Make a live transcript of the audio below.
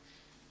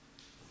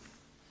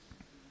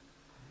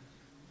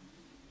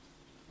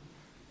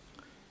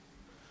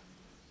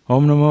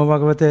Om Namo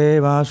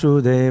Bhagavate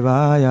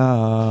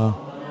Vasudevaya.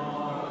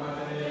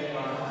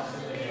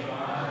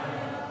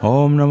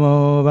 Om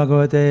Namo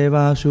Bhagavate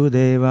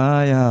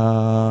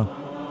Vasudevaya.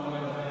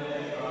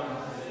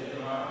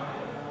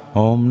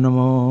 Om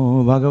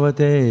Namo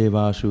Bhagavate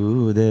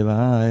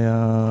Vasudevaya.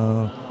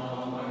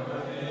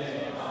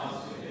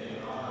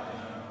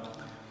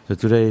 So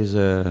today is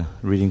a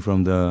reading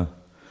from the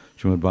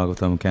Srimad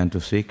Bhagavatam, Canto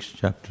 6,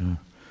 chapter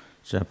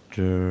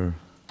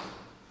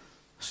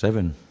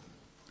 7,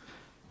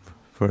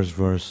 first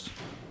verse.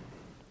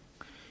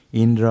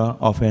 Indra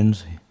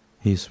offends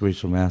his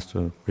spiritual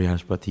master,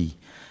 Brihaspati.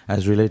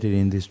 As related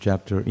in this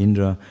chapter,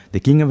 Indra, the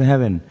king of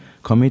heaven,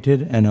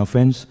 committed an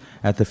offense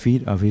at the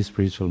feet of his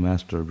spiritual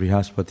master,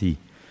 Brihaspati.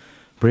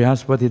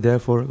 Brihaspati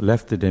therefore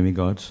left the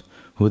demigods,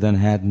 who then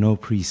had no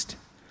priest.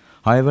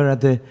 However,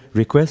 at the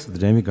request of the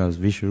demigods,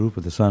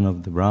 Vishvarupa, the son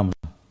of the Brahma,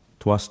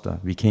 Twasta,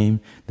 became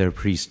their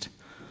priest.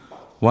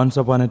 Once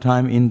upon a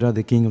time, Indra,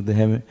 the king of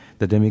the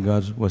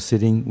demigods, was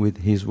sitting with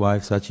his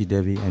wife Sachi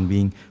Devi and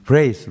being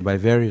praised by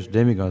various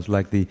demigods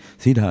like the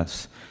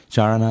Siddhas,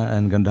 Charana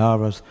and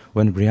Gandharvas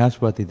when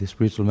Brihaspati, the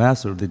spiritual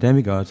master of the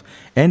demigods,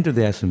 entered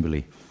the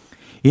assembly.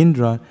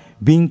 Indra,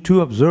 being too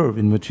absorbed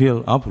in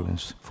material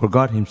opulence,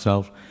 forgot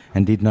himself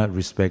and did not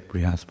respect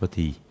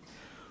Brihaspati,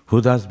 who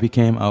thus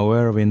became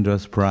aware of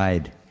Indra's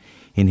pride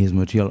in his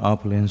material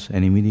opulence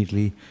and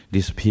immediately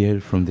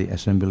disappeared from the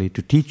assembly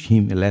to teach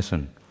him a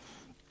lesson.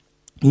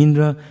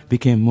 Indra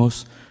became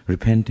most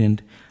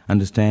repentant,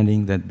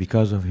 understanding that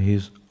because of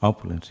his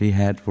opulence he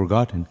had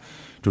forgotten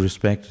to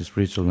respect his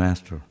spiritual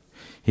master.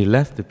 He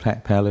left the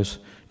palace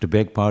to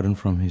beg pardon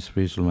from his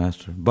spiritual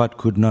master, but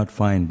could not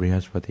find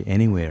Brihaspati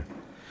anywhere.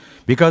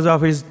 Because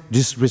of his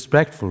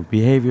disrespectful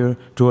behavior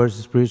towards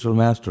his spiritual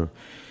master,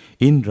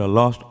 Indra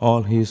lost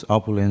all his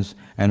opulence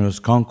and was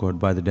conquered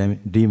by the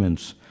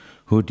demons,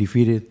 who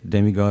defeated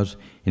demigods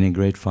in a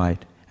great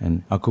fight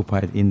and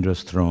occupied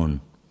Indra's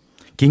throne.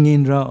 King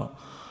Indra,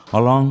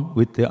 along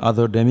with the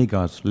other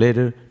demigods,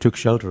 later took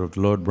shelter of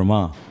Lord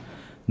Brahma,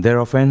 their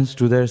offense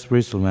to their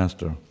spiritual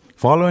master.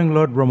 Following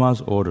Lord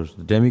Brahma's orders,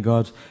 the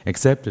demigods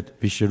accepted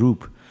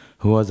Vishvarupa,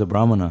 who was a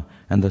Brahmana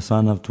and the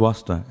son of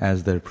Twasta,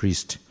 as their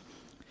priest.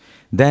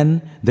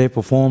 Then they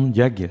performed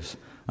yagyas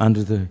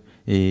under the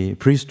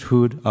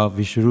priesthood of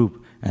Vishvarupa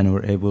and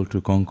were able to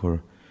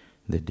conquer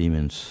the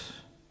demons.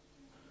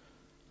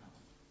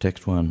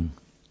 Text 1.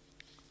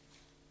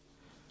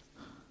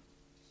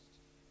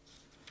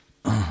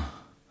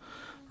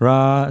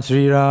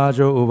 Sri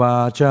Raja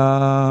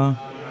Uvacha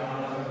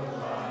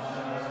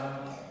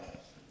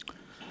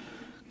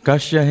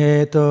Kasya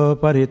heto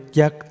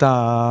parityakta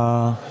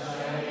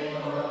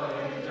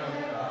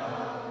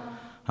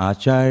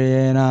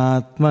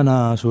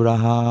Acharyenatmana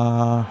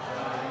suraha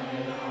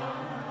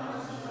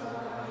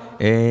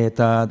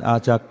Etad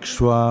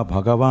achakshva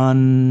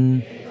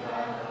bhagavan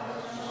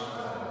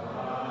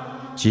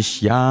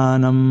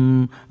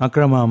Shishyanam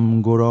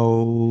akramam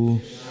guru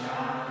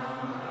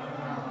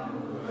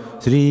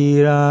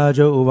Sri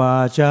Raja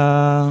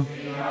Uvacha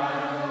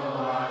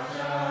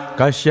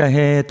Kasya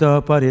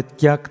heto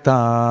parityakta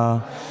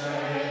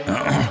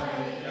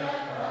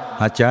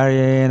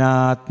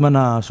Acharyena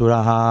atmana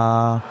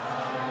suraha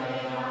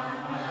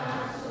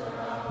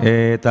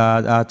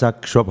Etad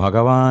achakshva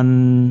bhagavan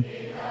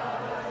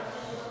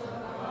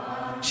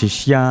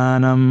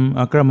Shishyanam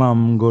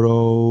akramam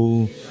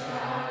guru.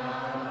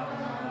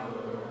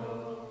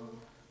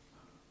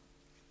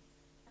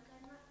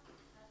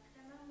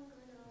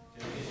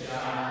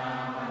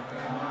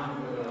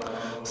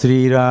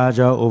 Sri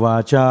Raja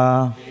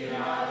Uvacha.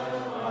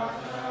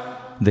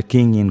 The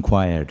king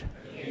inquired,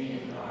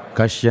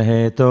 Kasya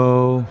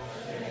heto,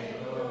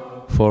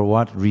 for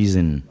what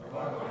reason?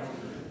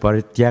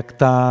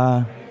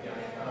 Parityakta,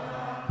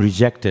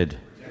 rejected.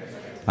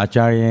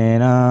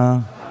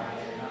 Acharyena,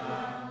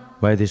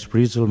 by the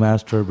spiritual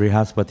master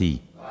Brihaspati.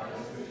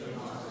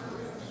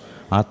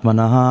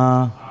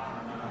 Atmanaha,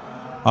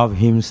 of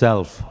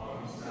himself.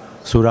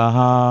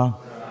 Suraha,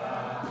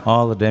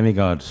 all the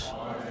demigods.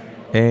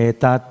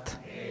 Etat,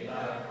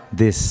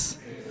 this.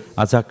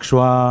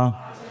 Achakshva,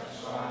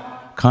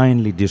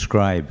 kindly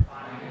describe.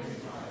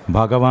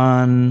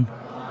 Bhagavan,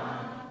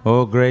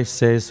 O grace,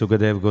 says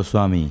Sukadeva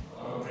Goswami.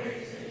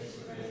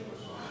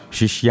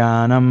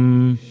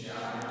 Shishyanam,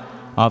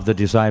 of the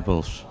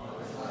disciples.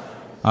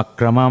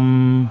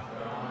 Akramam,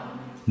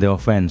 the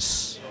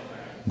offense.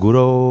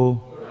 Guru,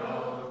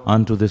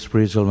 unto the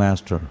spiritual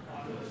master.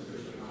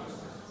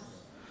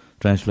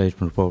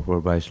 Translation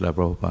purport by Srila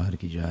Prabhupada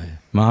ki jai.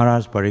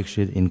 Maharaj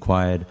Parikshit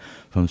inquired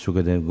from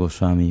Sukadeva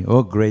Goswami,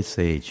 O great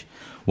sage,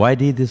 why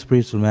did the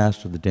spiritual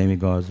master of the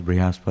demigods,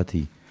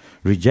 Brihaspati,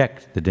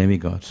 reject the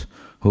demigods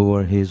who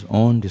were his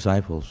own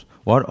disciples?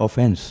 What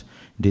offense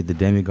did the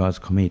demigods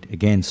commit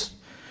against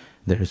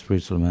their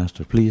spiritual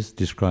master? Please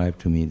describe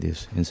to me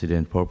this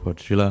incident. Purport.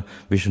 Srila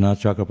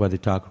Vishwanath Chakravarti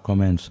Thakur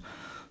comments,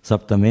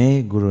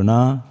 Saptame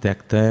Guruna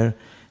Tekter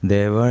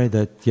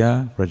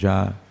Devaridatya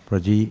Praja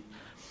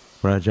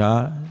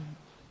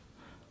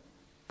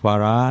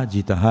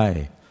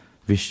Parajitahai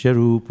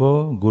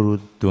Vishyarupo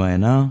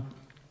Gurudvaina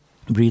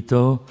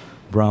Brito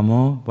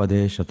Brahmo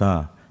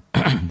Padeshata.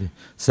 The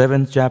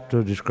 7th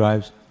chapter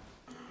describes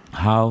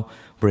how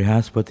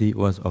Brihaspati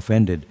was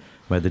offended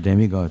by the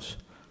demigods,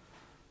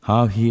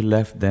 how he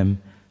left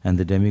them and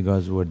the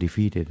demigods were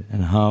defeated,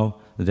 and how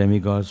the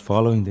demigods,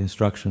 following the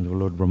instructions of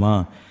Lord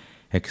Brahma,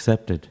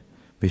 accepted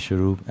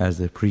Vishwarup as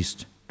their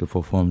priest to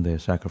perform their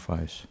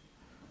sacrifice.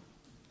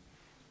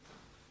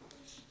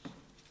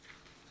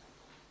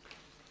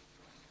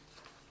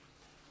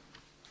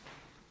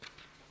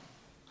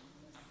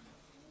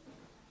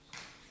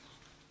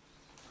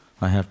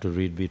 I have to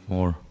read a bit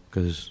more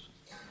because it's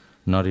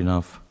not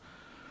enough.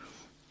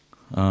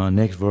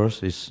 Next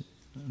verse is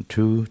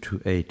 2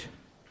 to 8.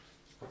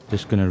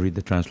 Just going to read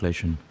the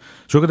translation.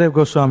 Sukadeva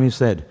Goswami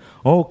said,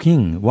 O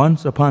king,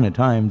 once upon a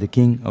time the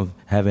king of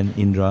heaven,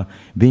 Indra,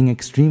 being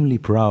extremely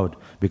proud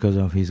because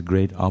of his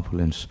great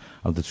opulence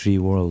of the three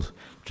worlds,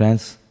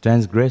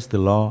 transgressed the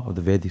law of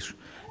the Vedic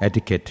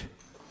etiquette.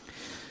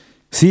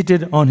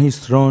 Seated on his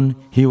throne,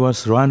 he was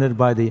surrounded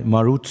by the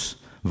Maruts,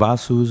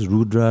 Vasus,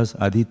 Rudras,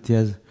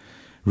 Adityas,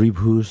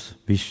 Ribhus,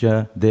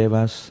 Vishya,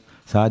 Devas,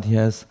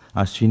 Sadhyas,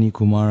 Ashwini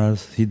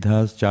Kumaras,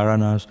 Siddhas,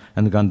 Charanas,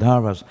 and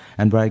Gandharvas,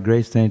 and by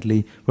great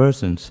saintly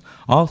persons.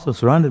 Also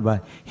surrounded by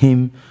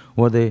him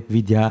were the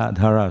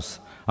Vidyadharas,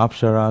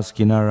 Apsaras,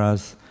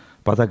 Kinnaras,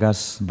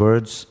 Patagas,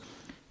 birds,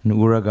 and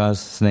Uragas,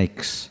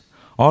 snakes.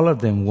 All of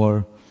them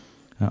were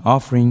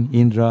offering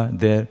Indra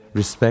their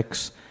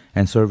respects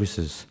and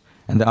services.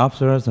 And the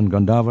Apsaras and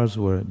Gandharvas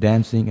were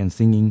dancing and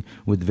singing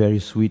with very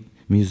sweet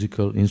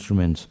musical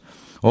instruments.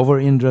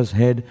 Over Indra's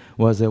head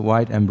was a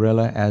white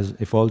umbrella as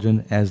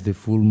effulgent as the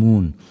full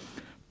moon,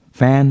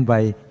 fanned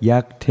by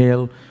yak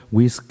tail,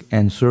 whisk,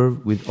 and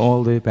served with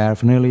all the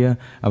paraphernalia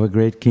of a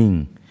great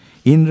king.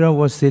 Indra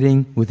was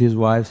sitting with his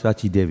wife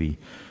Sachi Devi,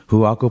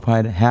 who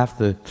occupied half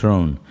the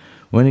throne.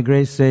 When a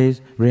great sage,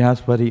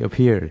 Brihaspati,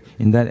 appeared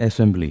in that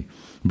assembly.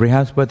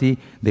 Brihaspati,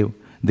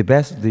 the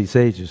best of the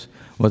sages,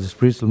 was the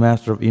spiritual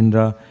master of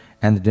Indra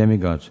and the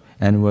demigods,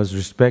 and was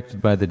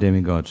respected by the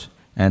demigods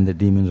and the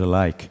demons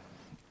alike.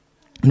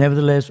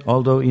 Nevertheless,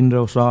 although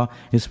Indra saw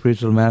his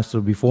spiritual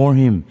master before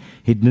him,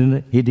 he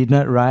did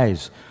not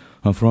rise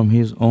from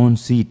his own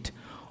seat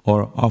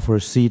or offer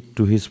seat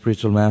to his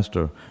spiritual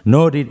master.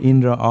 Nor did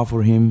Indra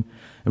offer him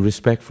a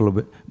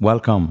respectful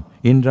welcome.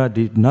 Indra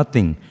did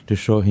nothing to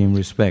show him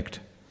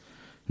respect.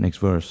 Next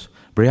verse.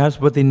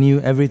 Brihaspati knew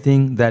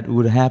everything that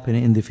would happen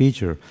in the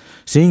future.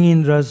 Seeing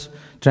Indra's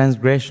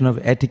transgression of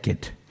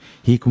etiquette,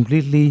 he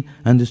completely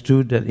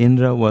understood that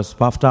Indra was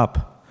puffed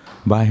up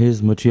by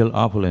his material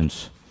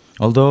opulence.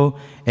 Although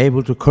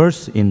able to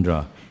curse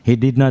Indra, he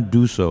did not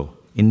do so.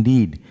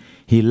 Indeed,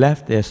 he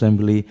left the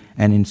assembly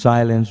and in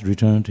silence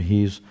returned to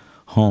his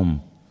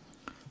home.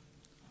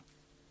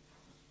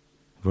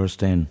 Verse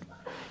 10.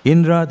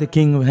 Indra, the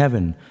king of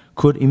heaven,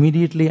 could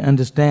immediately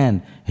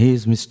understand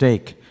his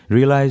mistake.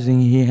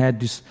 Realizing he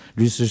had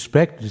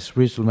disrespected his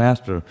spiritual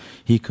master,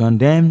 he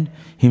condemned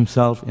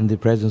himself in the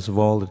presence of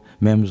all the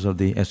members of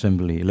the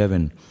assembly.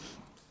 11.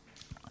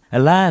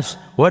 Alas,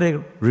 what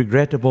a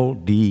regrettable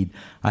deed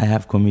I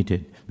have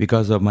committed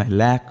because of my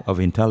lack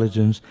of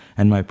intelligence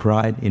and my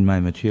pride in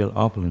my material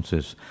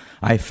opulences.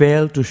 I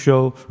failed to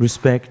show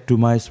respect to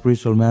my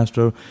spiritual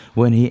master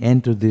when he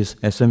entered this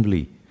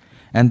assembly,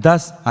 and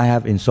thus I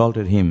have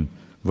insulted him.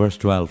 Verse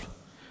 12.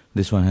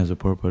 This one has a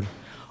purport.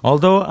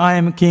 Although I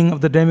am king of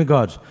the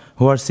demigods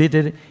who are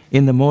seated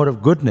in the mode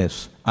of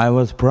goodness, I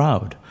was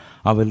proud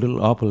of a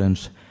little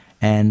opulence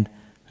and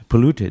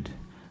polluted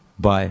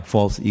by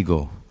false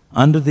ego.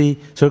 Under the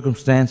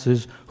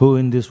circumstances, who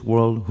in this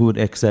world would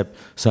accept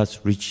such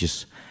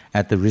riches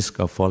at the risk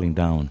of falling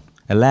down?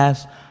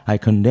 Alas, I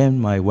condemned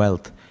my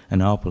wealth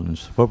and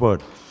opulence.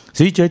 Purport.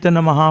 Sri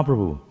Chaitanya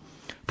Mahaprabhu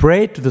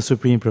prayed to the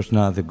Supreme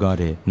Personality of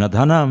Godhead, na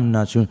dhanam,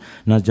 na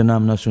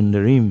janam, na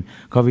sundarim,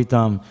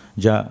 kavitam,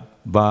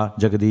 ba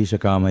jagadisha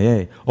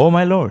kamaye. O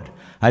my Lord,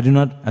 I do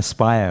not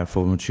aspire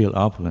for material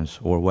opulence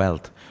or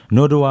wealth,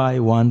 nor do I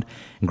want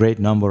a great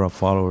number of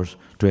followers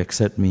to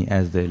accept me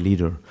as their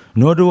leader,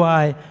 nor do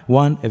I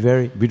want a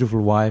very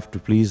beautiful wife to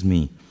please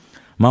me.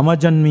 Mama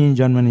janmi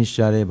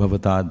janmanishare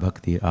bhavatad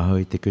bhakti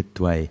ahoiti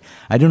kritvai.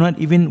 I do not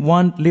even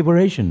want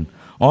liberation.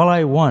 All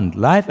I want,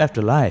 life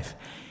after life,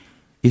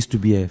 is to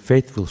be a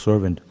faithful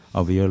servant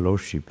of your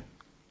Lordship.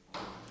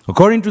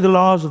 According to the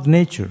laws of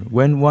nature,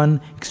 when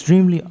one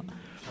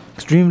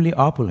extremely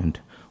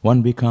opulent,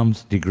 one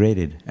becomes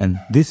degraded.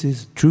 And this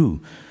is true,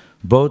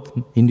 both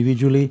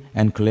individually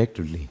and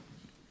collectively.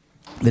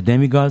 The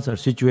demigods are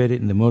situated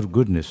in the mode of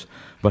goodness,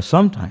 but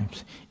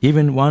sometimes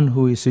even one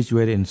who is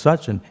situated in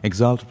such an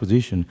exalted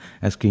position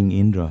as King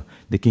Indra,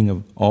 the king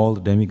of all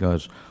the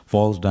demigods,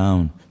 falls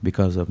down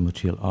because of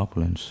material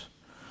opulence.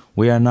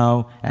 We are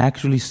now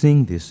actually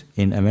seeing this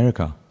in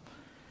America.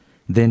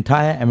 The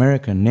entire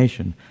American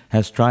nation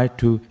has tried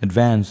to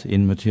advance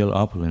in material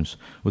opulence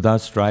without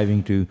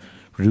striving to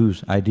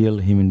produce ideal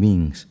human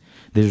beings.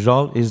 The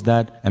result is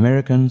that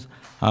Americans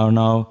are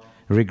now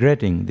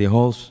regretting the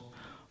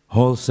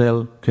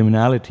wholesale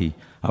criminality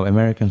of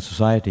American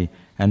society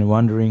and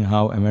wondering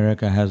how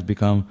America has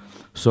become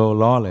so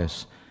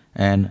lawless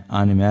and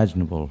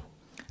unimaginable.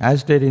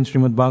 As stated in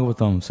Srimad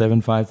Bhagavatam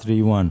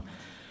 7531,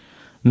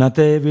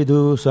 Nate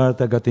vidu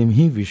sartagatim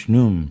hi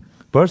Vishnum.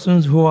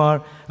 Persons who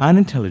are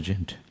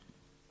unintelligent,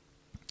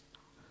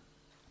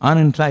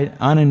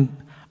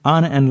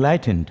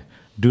 unenlightened,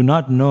 do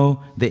not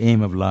know the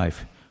aim of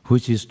life,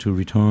 which is to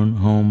return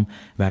home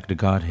back to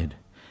Godhead.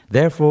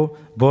 Therefore,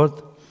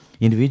 both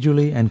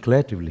individually and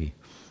collectively,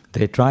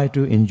 they try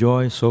to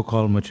enjoy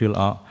so-called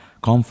material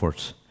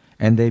comforts,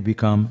 and they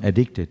become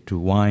addicted to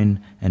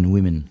wine and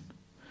women.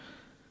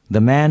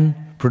 The men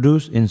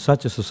produced in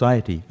such a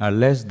society are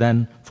less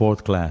than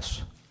fourth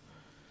class.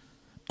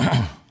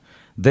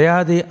 They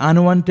are the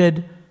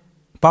unwanted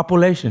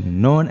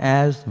population known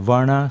as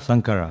Varna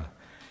Sankara,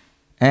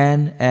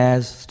 and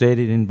as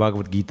stated in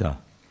Bhagavad Gita,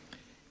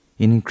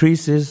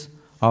 increases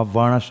of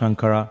Varna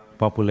Sankara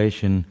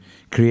population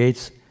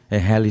creates a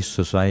hellish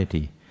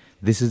society.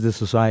 This is the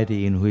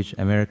society in which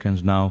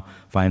Americans now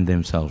find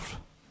themselves.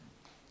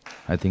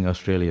 I think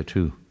Australia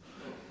too.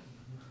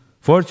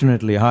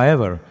 Fortunately,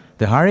 however,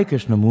 the Hare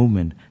Krishna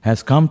movement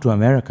has come to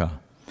America,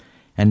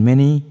 and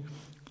many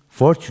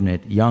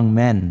fortunate young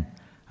men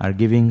are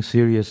giving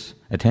serious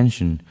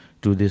attention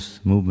to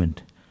this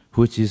movement,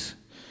 which is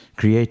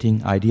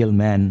creating ideal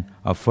men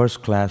of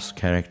first-class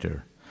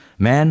character.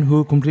 Men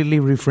who completely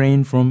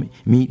refrain from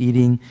meat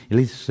eating,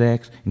 illicit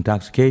sex,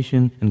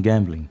 intoxication, and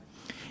gambling.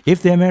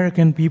 If the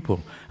American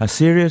people are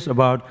serious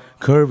about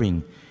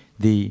curbing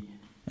the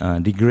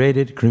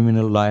degraded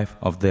criminal life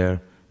of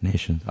their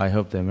nation, I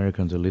hope the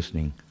Americans are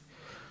listening,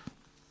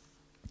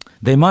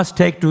 they must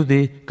take to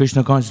the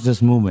Krishna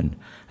consciousness movement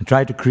and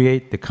try to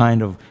create the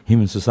kind of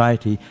human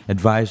society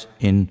advised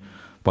in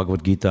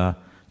Bhagavad Gita,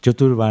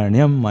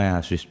 Chaturvarnyam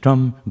maya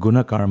srishtam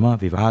guna karma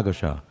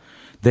vivhagasha.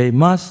 They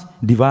must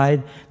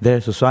divide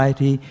their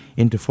society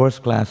into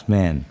first-class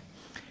men,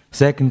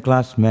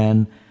 second-class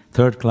men,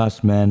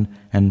 third-class men,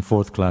 and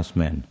fourth-class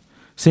men.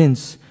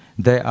 Since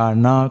they are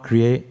now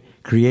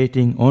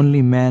creating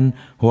only men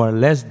who are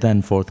less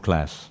than fourth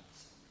class,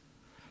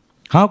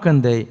 how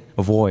can they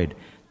avoid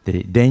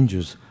the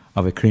dangers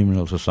of a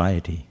criminal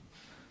society?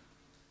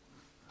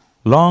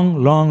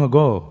 Long, long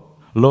ago,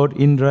 Lord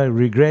Indra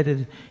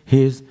regretted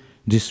his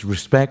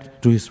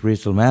disrespect to his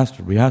spiritual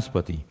master,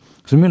 Brihaspati.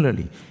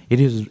 Similarly, it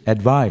is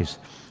advised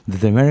that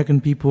the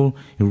American people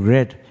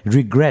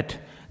regret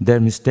their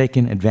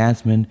mistaken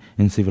advancement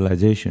in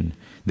civilization.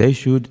 They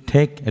should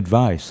take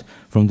advice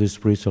from the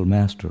spiritual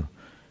master,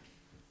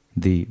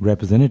 the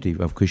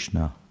representative of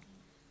Krishna.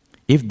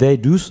 If they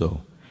do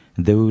so,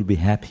 they will be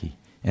happy,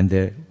 and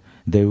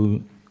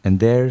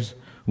theirs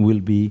will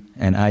be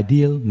an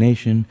ideal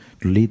nation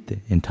to lead the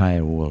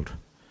entire world.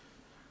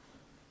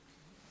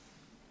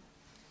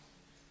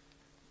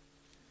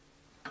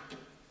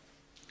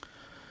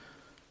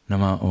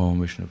 Nama Om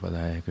Vishnu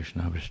Padaya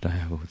Krishna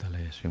Prasthaya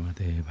Bhutale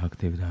Srimate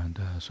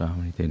Bhaktivedanta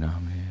Swamite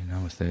Namne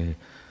Namaste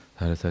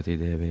Saraswati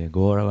Deve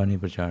Gauravani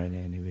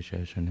Pracharine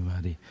Nivishesha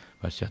Nivadi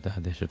Paschata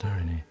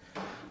Deshatarine.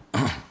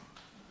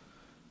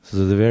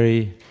 So the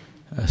very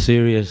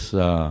serious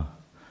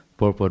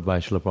purport by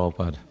Srila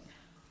Prabhupada.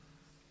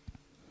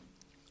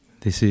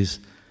 This is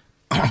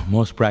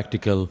most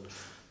practical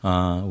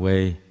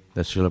way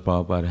that Srila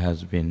Prabhupada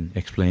has been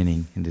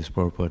explaining in this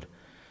purport.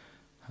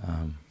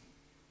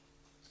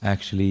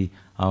 Actually,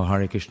 our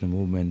Hare Krishna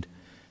movement,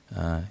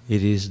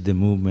 it is the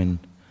movement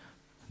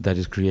that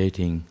is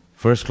creating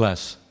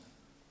first-class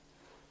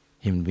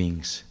human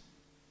beings.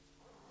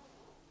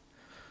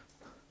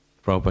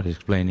 Prabhupada is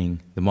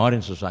explaining the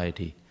modern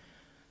society,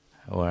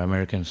 or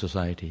American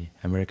society.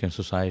 American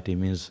society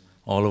means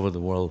all over the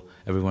world,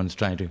 everyone's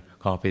trying to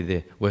copy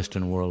the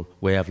Western world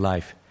way of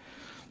life.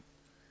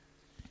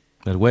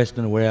 But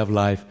Western way of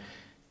life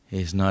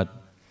is not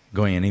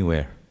going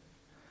anywhere.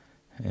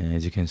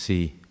 As you can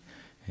see,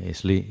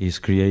 is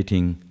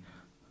creating,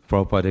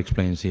 Prabhupada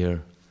explains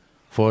here,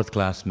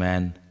 fourth-class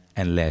man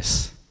and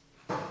less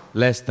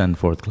than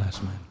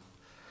fourth-class man.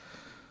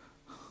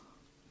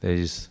 There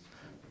is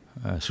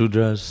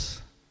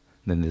Sudras,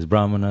 then there's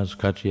Brahmanas,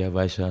 Kshatriya,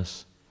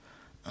 Vaishyas.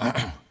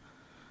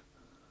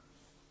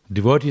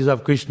 Devotees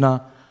of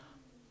Krishna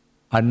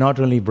are not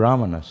only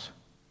Brahmanas,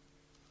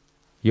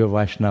 you're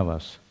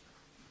Vaishnavas,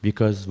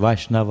 because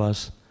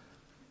Vaishnavas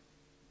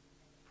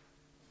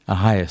are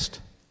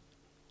highest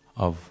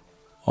of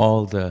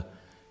all the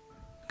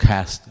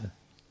caste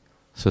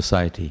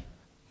society,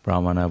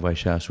 Brahmana,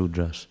 Vaishya,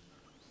 Sudras.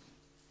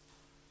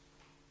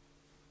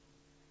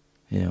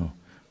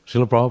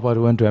 Srila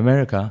Prabhupada went to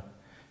America,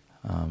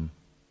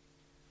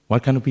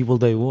 what kind of people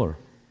they were?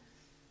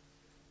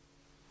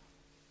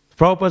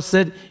 Prabhupada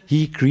said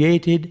he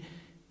created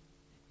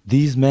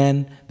these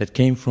men that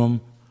came from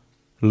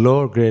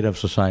lower grade of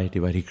society,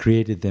 but he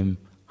created them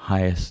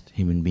highest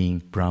human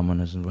being,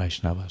 Brahmanas and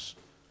Vaishnavas.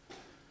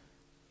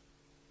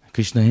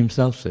 Krishna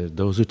himself said,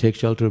 those who take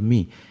shelter of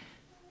me,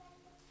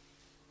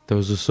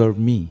 those who serve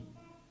me,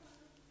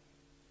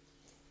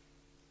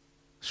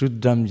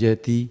 Shuddham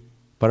Jati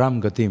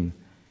Param Gatim,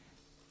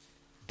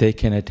 they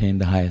can attain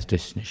the highest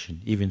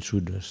destination, even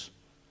Shudras.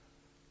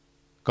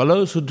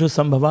 Kalo Sudra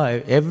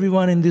Sambhava,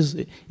 everyone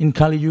in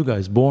Kali Yuga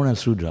is born as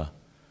Sudra.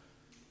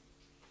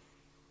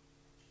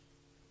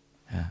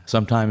 Yeah.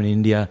 Sometime in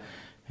India,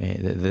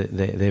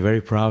 they're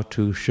very proud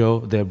to show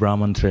their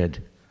Brahman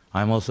thread.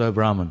 I'm also a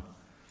Brahman,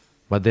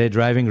 but they're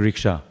driving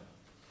rickshaw.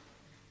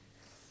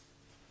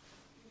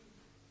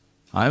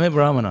 I'm a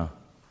Brahmana.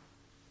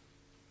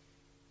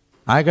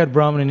 I got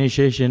Brahman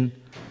initiation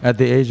at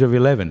the age of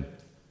 11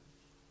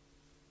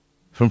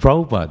 from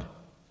Prabhupada.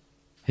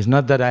 It's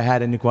not that I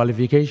had any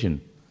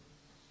qualification.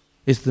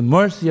 It's the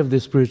mercy of the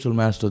spiritual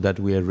master that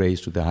we are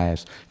raised to the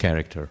highest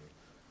character.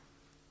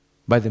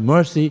 By the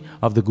mercy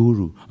of the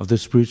Guru, of the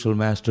spiritual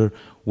master,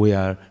 we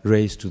are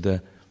raised to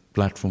the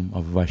platform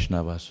of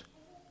Vaishnavas,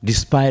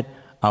 despite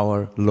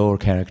our lower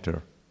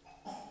character.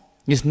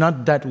 It's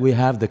not that we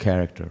have the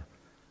character.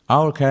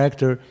 Our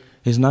character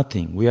is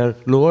nothing. We are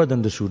lower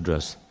than the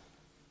Shudras.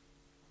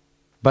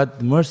 But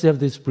the mercy of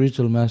the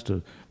spiritual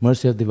master,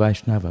 mercy of the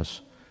Vaishnavas,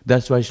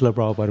 that's why Srila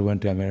Prabhupada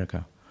went to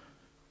America.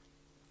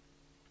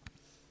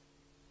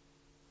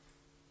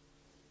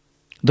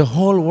 The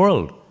whole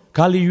world,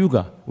 Kali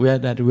Yuga,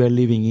 that we are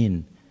living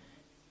in,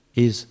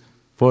 is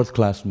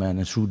fourth-class man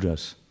and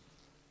Shudras.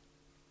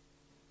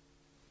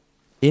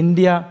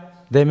 India,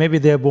 maybe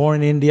they are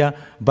born in India,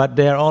 but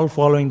they are all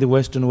following the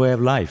Western way of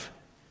life.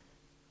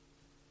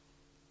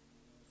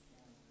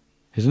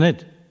 Isn't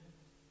it?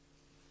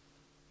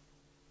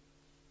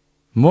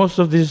 Most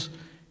of these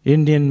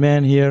Indian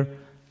men here,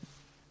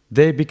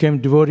 they became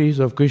devotees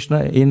of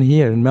Krishna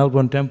in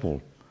Melbourne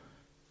Temple,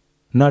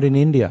 not in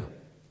India.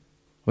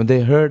 When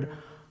they heard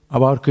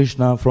about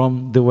Krishna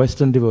from the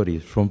Western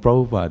devotees, from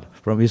Prabhupada,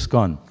 from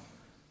ISKCON,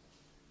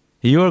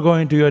 you are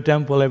going to your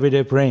temple every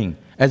day praying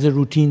as a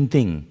routine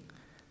thing,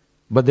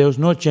 but there was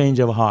no change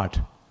of heart.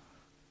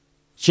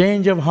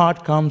 Change of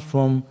heart comes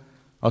from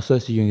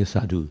associating with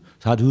sadhu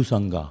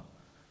sangha.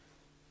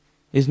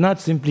 It's not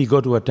simply go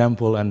to a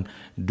temple and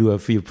do a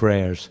few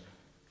prayers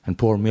and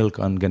pour milk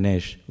on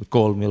Ganesh,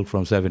 cold milk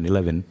from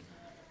 7-Eleven.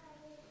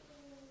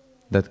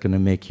 That's going to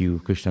make you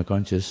Krishna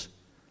conscious.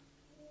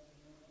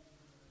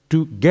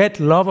 To get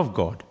love of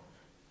God,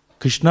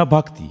 Krishna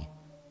Bhakti,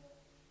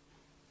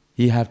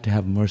 you have to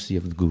have mercy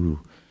of the Guru.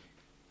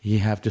 You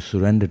have to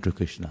surrender to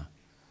Krishna.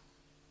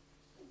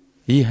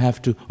 You have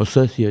to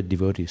associate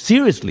devotees.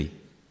 Seriously.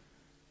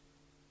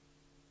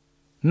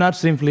 Not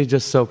simply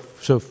just so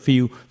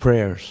few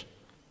prayers.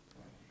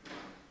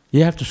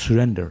 You have to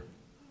surrender.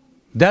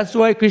 That's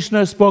why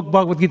Krishna spoke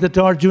Bhagavad Gita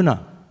to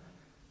Arjuna.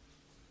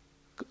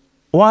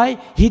 Why?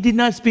 He did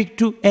not speak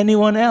to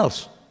anyone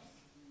else.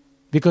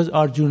 Because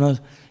Arjuna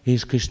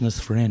is Krishna's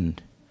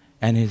friend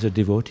and he's a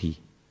devotee.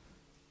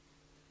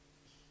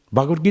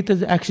 Bhagavad Gita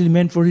is actually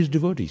meant for his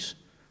devotees.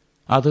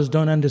 Others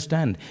don't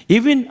understand.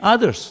 Even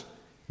others,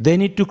 they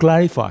need to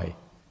clarify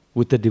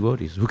with the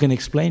devotees who can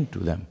explain to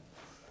them.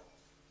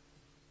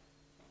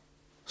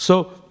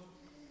 So,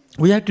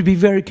 we have to be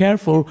very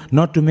careful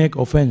not to make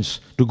offense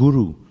to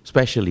Guru,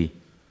 especially.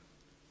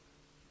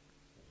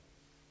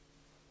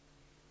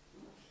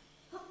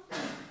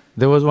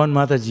 There was one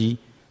Mataji,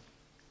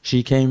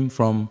 she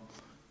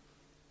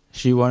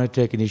wanted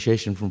to take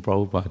initiation from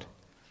Prabhupada.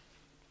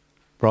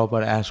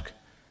 Prabhupada asked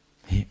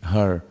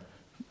her,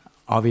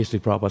 obviously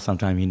Prabhupada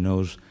sometimes he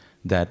knows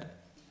that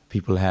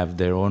people have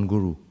their own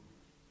Guru.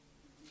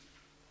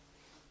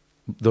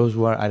 Those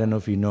who are, I don't know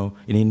if you know,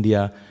 in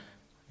India,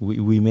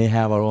 we may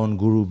have our own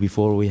Guru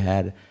before we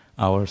had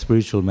our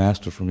spiritual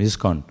master from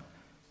ISKCON.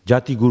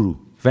 Jati Guru,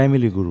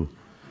 family Guru.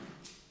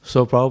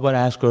 So Prabhupada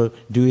asked her,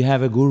 do you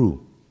have a Guru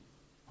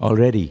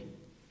already?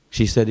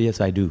 She said, yes,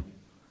 I do.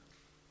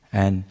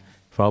 And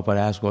Prabhupada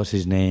asked, what's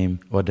his name?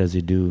 What does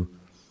he do?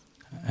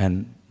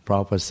 And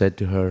Prabhupada said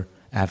to her,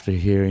 after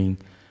hearing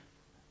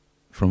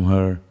from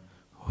her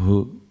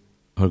who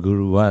her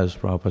Guru was,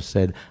 Prabhupada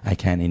said, I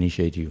can't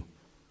initiate you.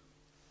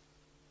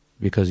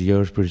 Because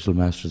your spiritual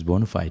master is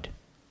bona fide.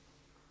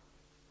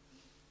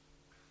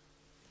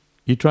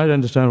 You try to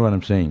understand what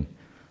I'm saying.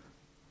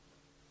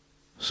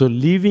 So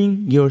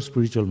leaving your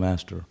spiritual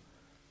master,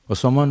 or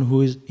someone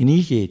who is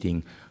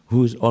initiating,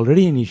 who is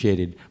already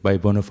initiated by a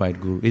bona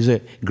fide Guru, is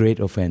a great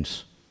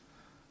offense.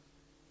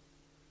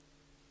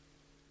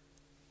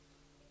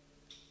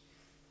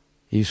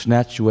 You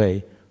snatch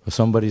away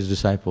somebody's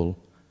disciple,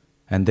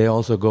 and they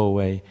also go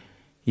away.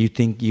 You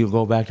think you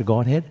go back to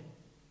Godhead?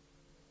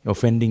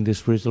 Offending the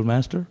spiritual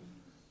master?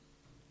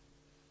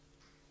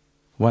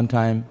 One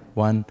time,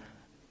 one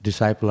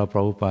disciple of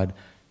Prabhupada,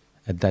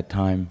 at that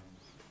time,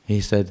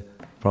 he said,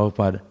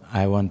 Prabhupada,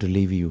 I want to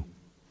leave you.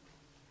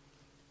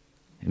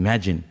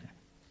 Imagine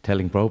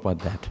telling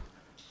Prabhupada that.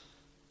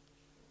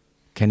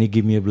 Can you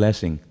give me a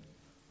blessing?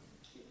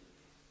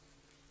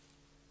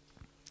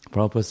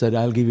 Prabhupada said,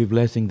 I'll give you a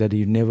blessing that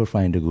you never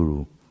find a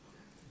Guru.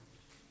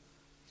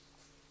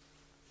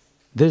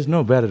 There's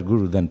no better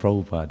Guru than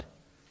Prabhupada.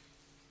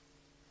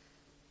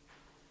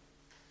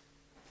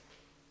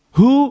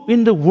 Who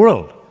in the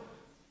world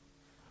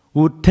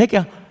would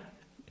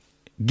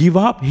give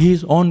up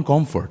his own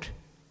comfort,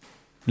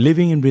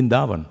 living in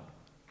Vrindavan,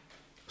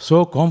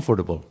 so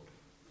comfortable,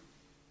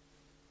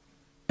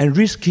 and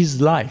risk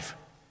his life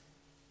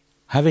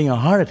having a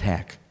heart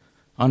attack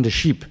on the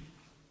ship?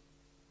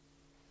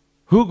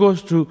 Who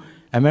goes to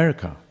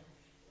America?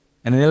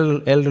 An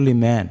elderly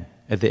man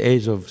at the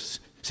age of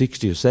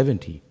 60 or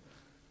 70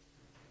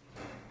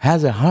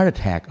 has a heart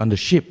attack on the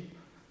ship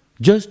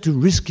just to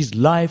risk his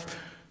life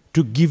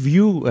to give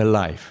you a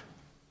life.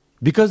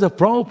 Because of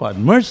Prabhupada's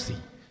mercy,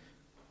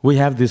 we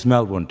have this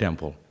Melbourne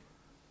temple.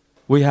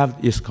 We have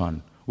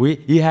ISKCON.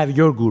 You have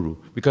your guru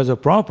because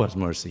of Prabhupada's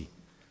mercy.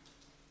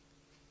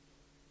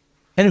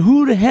 And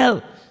who the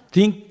hell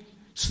think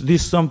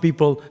these some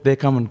people, they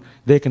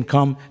can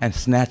come and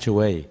snatch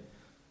away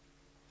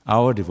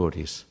our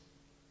devotees,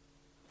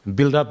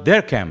 build up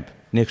their camp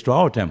next to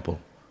our temple.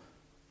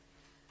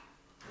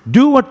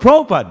 Do what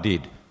Prabhupada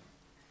did.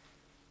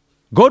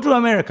 Go to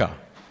America,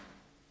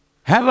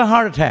 have a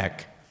heart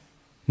attack,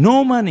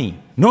 no money,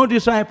 no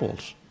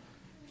disciples,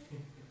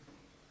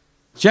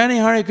 chanting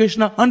Hare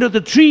Krishna under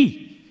the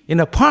tree in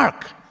a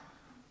park.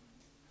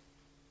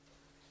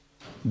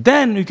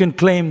 Then you can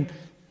claim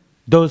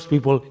those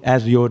people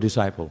as your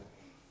disciple.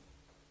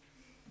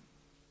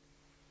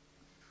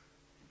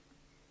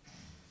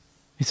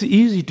 It's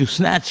easy to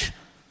snatch.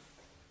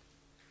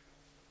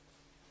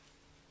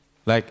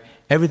 Like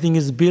everything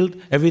is built,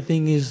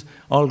 everything is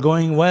all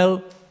going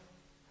well,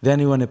 then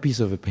you want a piece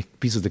of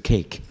the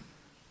cake.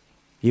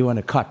 You want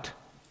a cut.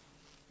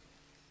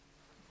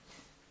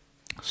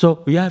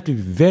 So we have to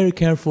be very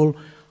careful.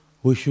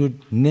 We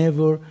should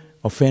never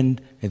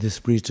offend the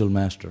spiritual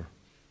master.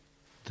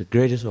 The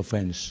greatest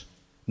offense.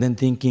 Then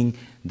thinking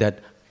that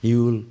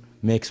you will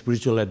make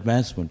spiritual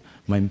advancement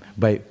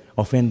by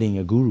offending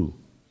a guru.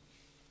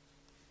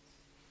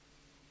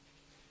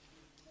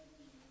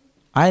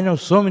 I know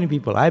so many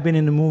people. I've been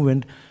in the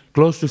movement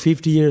close to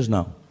 50 years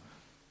now.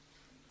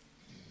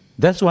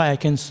 That's why I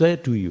can say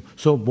to you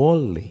so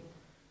boldly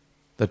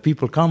that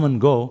people come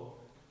and go.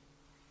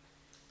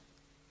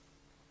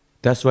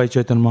 That's why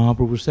Chaitanya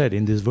Mahaprabhu said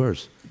in this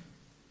verse,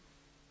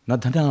 na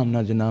dhanam,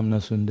 na janam, na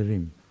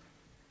sundarim.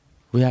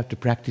 We have to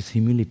practice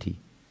humility.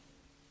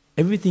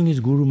 Everything is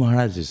Guru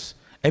Maharaj's.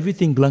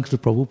 Everything belongs to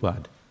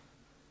Prabhupada.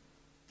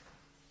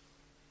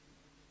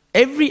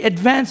 Every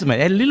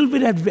advancement, a little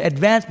bit of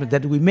advancement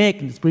that we make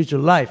in the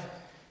spiritual life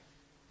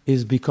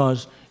is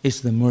because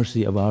it's the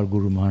mercy of our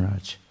Guru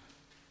Maharaj.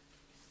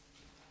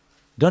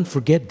 Don't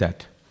forget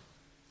that.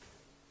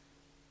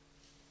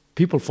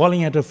 People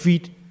falling at our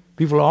feet,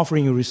 people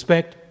offering you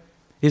respect,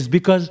 is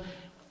because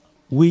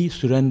we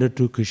surrender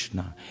to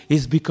Krishna.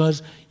 It's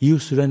because you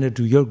surrender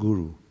to your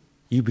Guru.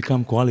 You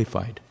become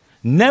qualified.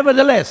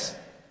 Nevertheless,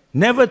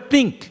 never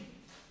think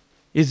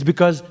it's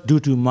because due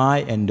to my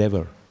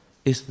endeavor.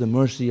 It's the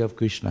mercy of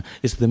Krishna.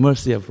 It's the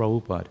mercy of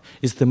Prabhupada.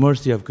 It's the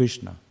mercy of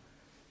Krishna.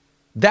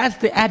 That's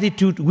the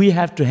attitude we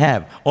have to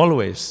have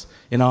always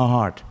in our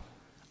heart.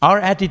 Our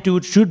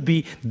attitude should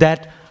be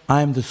that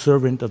I am the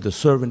servant of the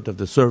servant of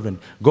the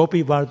servant.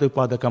 Gopi Bharatu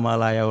Pada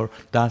Kamalaya or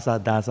Dasa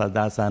Dasa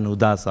Dasa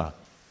Nudasa.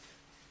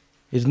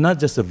 It's not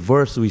just a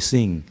verse we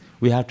sing.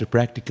 We have to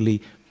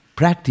practically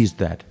practice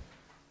that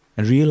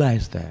and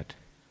realize that.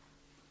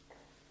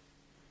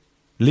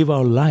 Live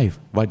our life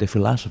by the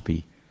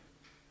philosophy,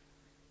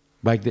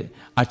 by the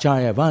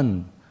Acharya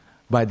Van,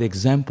 by the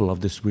example of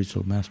the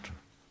spiritual master.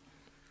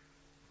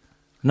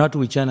 Not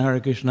we chant Hare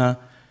Krishna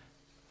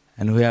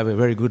and we have a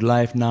very good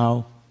life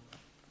now.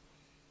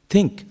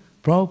 Think,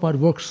 Prabhupada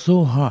worked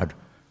so hard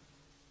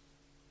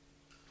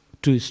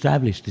to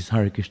establish this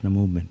Hare Krishna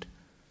movement.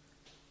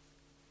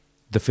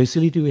 The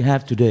facility we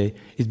have today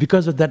is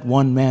because of that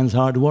one man's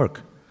hard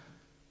work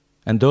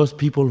and those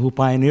people who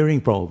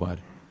pioneering Prabhupada.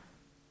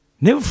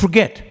 Never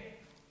forget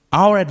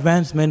our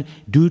advancement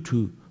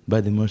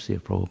by the mercy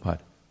of Prabhupada.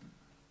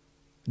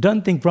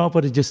 Don't think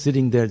Prabhupada is just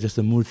sitting there, just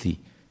a murti.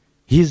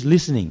 He is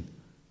listening.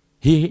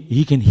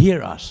 He can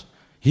hear us.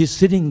 He is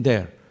sitting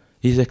there.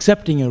 He is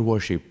accepting our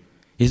worship.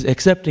 He is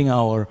accepting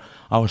our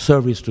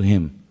service to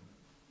Him.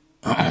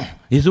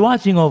 He is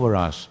watching over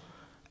us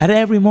at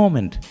every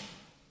moment.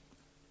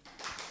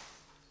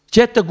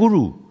 Chaitya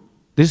Guru,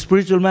 the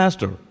spiritual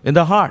master, in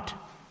the heart,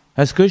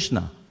 as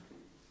Krishna.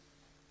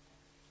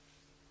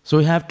 So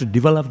we have to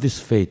develop this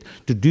faith.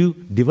 To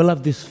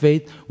develop this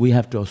faith, we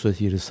have to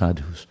associate with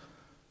sadhus.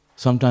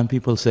 Sometimes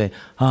people say,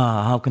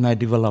 how can I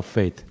develop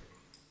faith?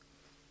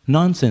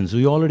 Nonsense.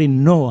 We already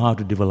know how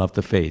to develop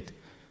the faith.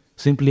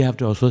 Simply have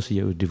to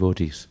associate with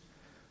devotees.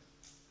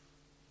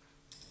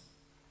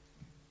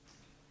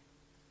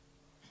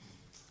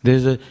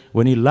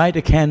 When you light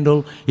a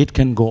candle, it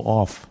can go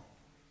off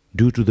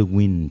due to the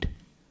wind.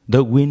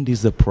 The wind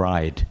is the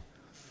pride.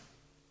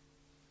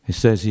 It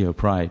says here,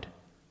 pride.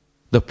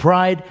 The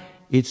pride,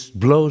 it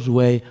blows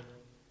away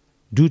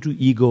due to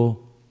ego,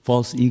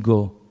 false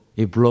ego.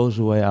 It blows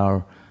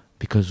away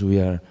because we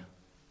are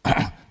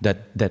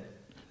that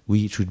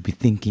we should be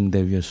thinking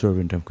that we are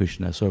servant of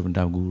Krishna, servant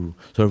of Guru,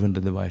 servant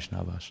of the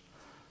Vaishnavas.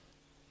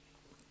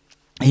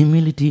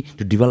 Humility,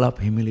 to develop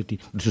humility,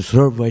 to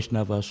serve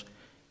Vaishnavas,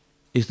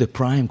 is the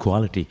prime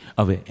quality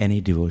of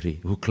any devotee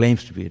who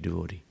claims to be a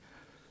devotee.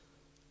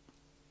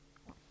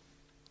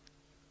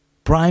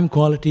 prime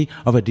quality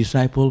of a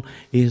disciple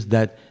is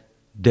that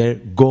their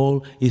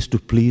goal is to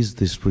please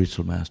the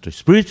spiritual master.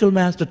 Spiritual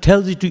master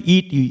tells you to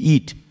eat, you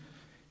eat.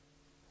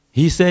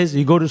 He says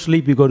you go to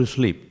sleep, you go to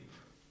sleep.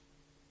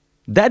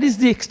 That is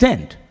the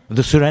extent of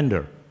the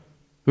surrender.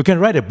 We can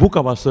write a book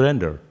about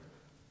surrender.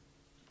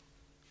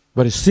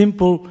 But a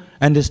simple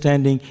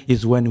understanding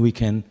is when we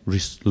can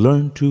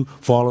learn to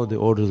follow the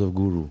orders of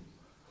Guru.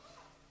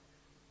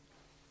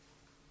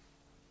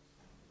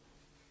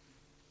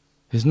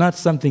 It's not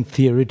something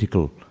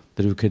theoretical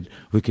that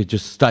we could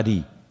just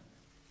study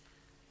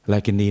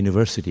like in the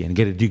university and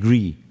get a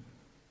degree.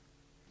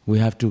 We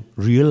have to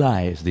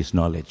realize this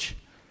knowledge.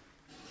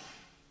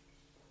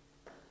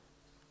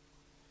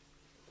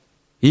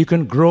 You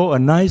can grow a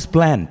nice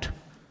plant.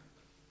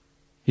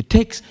 It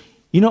takes,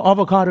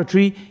 avocado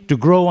tree, to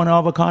grow an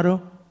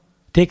avocado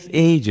takes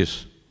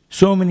ages.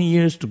 So many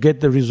years to get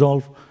the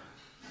result.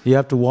 You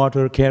have to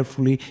water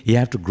carefully. You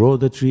have to grow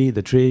the tree.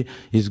 The tree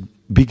is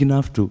big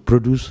enough to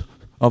produce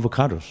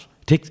avocados.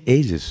 It takes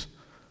ages.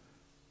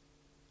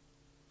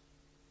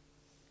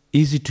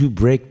 Easy to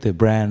break the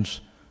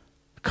branch,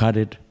 cut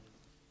it.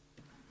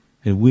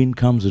 The wind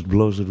comes, it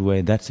blows it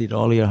away. That's it.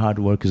 All your hard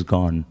work is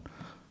gone.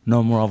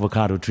 No more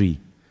avocado tree.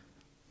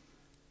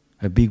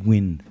 A big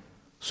wind.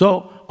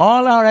 So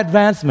all our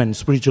advancement in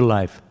spiritual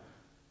life,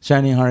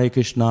 chanting Hare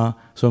Krishna,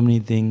 so many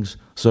things,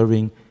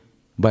 serving,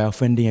 by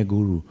offending a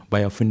guru,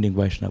 by offending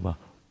Vaishnava,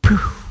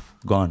 poof,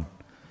 gone.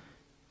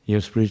 Your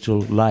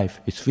spiritual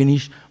life is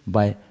finished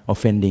by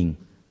offending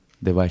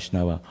the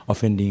Vaishnava,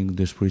 offending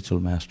the spiritual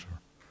master,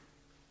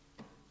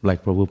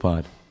 like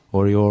Prabhupada,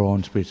 or your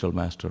own spiritual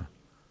master.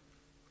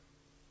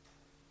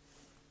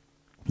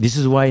 This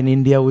is why in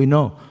India we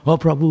know, oh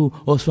Prabhu,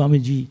 oh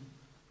Swamiji,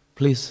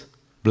 please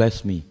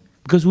bless me.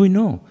 Because we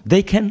know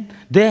they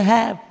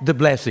have the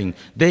blessing.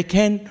 They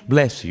can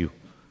bless you.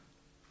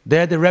 They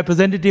are the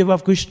representative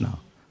of Krishna.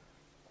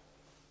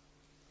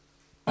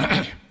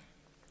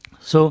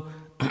 So,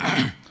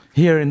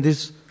 here in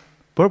this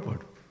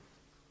purport,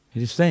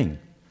 it is saying,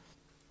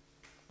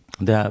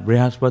 the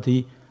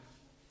Brihaspati,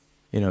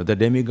 the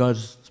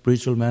demigod's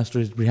spiritual master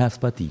is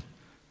Brihaspati.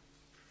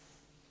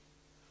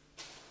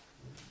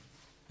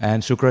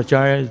 And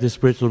Shukracharya is the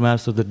spiritual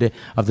master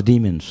of the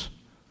demons.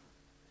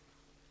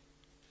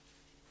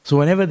 So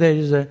whenever there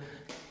is an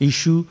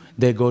issue,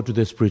 they go to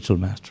the spiritual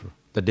master.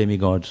 The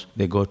demigods,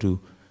 they go to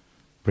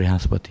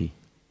Brihaspati.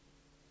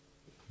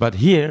 But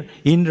here,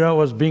 Indra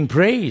was being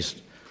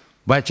praised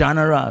by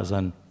Chanaras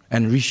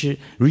and Rishis,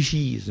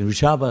 and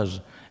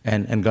Rishabhas,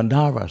 and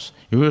Gandharvas.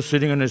 He was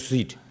sitting on a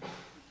seat,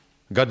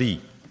 Gadi,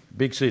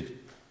 big seat,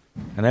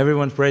 and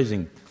everyone's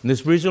praising. And the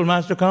spiritual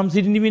master comes,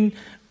 he didn't even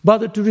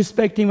bother to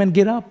respect him and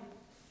get up.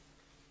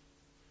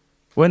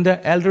 When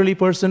the elderly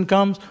person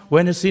comes,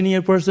 when a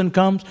senior person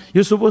comes,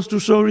 you're supposed to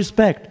show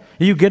respect.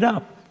 You get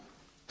up,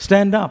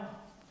 stand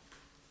up.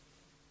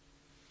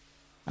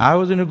 I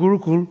was in a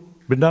Gurukul,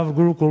 Vrindavan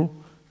Gurukul.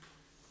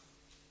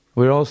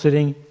 We're all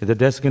sitting at the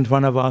desk in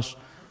front of us,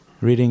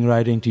 reading,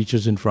 writing,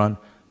 teachers in front.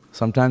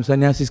 Sometimes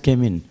sannyasis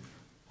came in.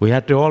 We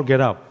had to all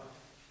get up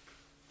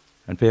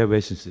and pay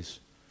obeisances.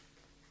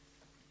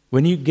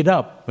 When you get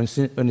up,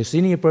 when a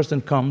senior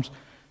person comes,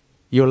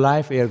 your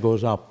life air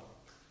goes up.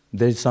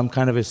 There is some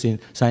kind of a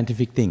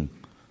scientific thing.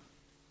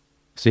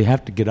 So you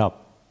have to get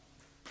up.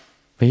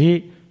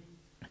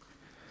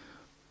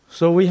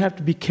 So we have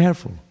to be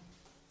careful.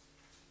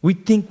 We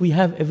think we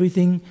have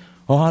everything,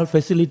 all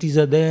facilities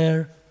are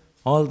there,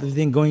 all the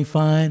thing going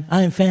fine.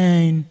 I'm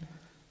fine.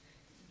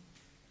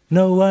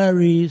 No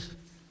worries.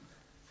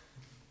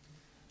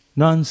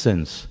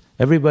 Nonsense.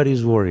 Everybody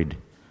is worried.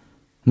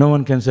 No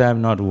one can say,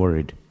 I'm not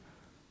worried.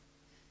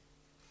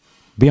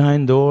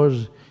 Behind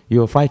doors,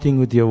 you're fighting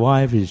with your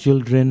wife, your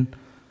children,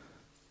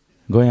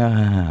 going,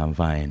 I'm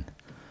fine.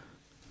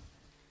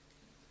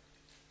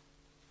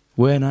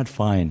 We're not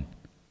fine.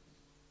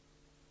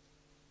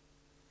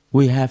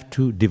 We have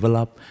to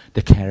develop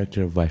the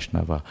character of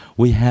Vaishnava.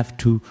 We have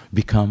to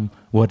become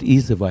what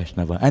is a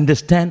Vaishnava,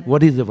 understand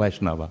what is a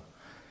Vaishnava.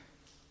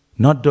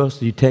 Not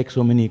just you take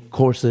so many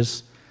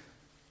courses,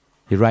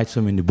 you write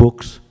so many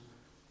books.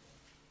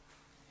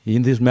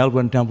 In this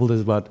Melbourne temple,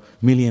 there's about 1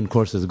 million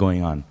courses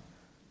going on.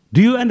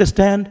 Do you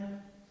understand?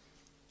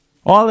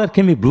 All that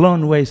can be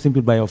blown away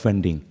simply by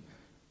offending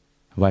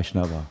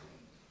Vaishnava.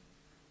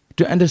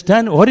 To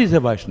understand what is a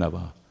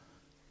Vaishnava,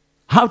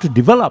 how to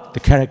develop the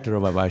character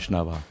of a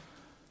Vaishnava.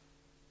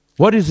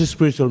 What is the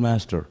spiritual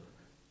master?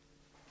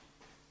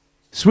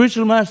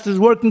 Spiritual master is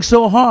working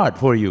so hard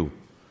for you.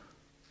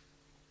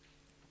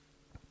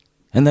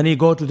 And then you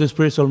go to the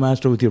spiritual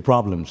master with your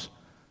problems.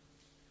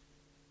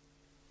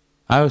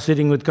 I was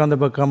sitting with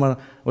Kadamba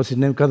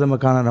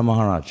Kanana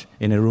Maharaj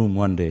in a room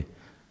one day.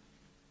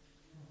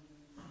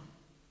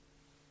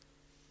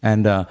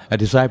 And a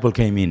disciple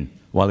came in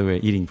while we were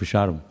eating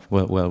prasadam,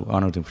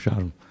 honored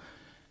prasadam.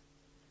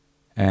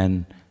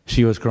 And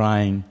she was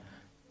crying,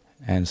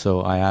 and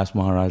so I asked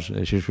Maharaj,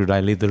 should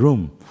I leave the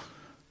room?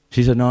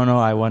 She said, no,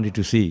 I wanted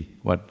to see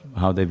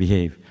how they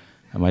behave,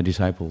 my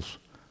disciples.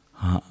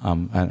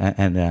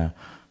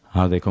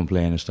 how they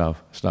complain and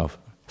stuff. So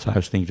I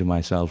was thinking to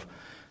myself,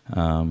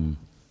 I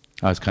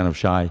was kind of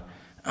shy.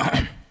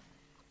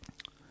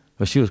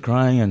 But she was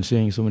crying and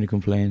saying so many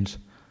complaints.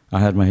 I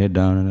had my head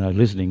down and I was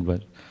listening,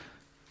 but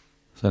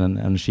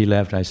and she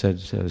left. I said,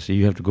 so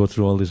you have to go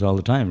through all this all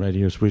the time, right?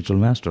 You're a spiritual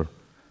master.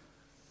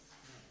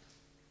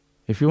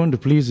 If you want to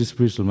please the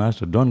spiritual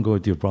master, don't go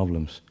with your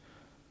problems.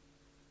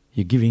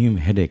 You're giving him a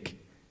headache.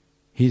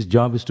 His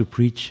job is to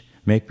preach,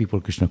 make people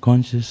Krishna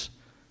conscious,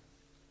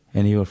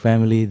 and your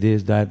family,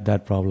 this,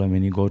 that problem,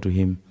 and you go to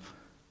him.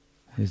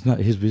 It's not,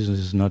 his business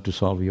is not to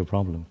solve your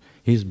problem.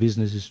 His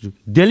business is to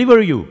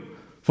deliver you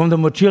from the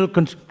material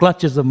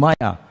clutches of Maya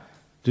to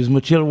this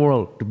material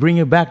world, to bring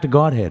you back to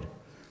Godhead.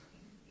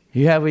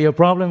 You have your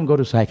problem, go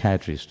to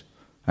psychiatrist,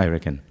 I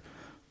reckon,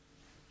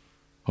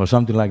 or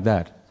something like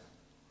that.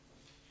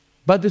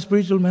 But the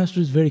spiritual master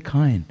is very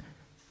kind.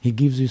 He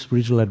gives you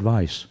spiritual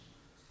advice.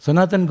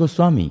 Sanatana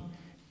Goswami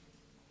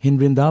in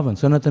Vrindavan,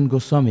 Sanatana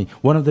Goswami,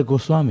 one of the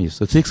Goswamis,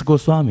 the 6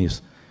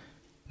 Goswamis,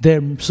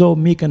 they're so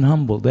meek and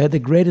humble. They're the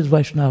greatest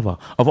Vaishnava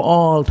of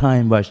all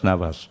time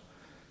Vaishnavas.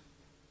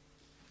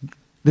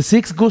 The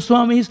 6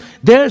 Goswamis,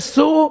 they're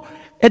so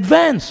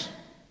advanced.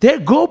 They're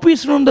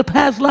gopis from the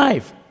past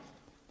life.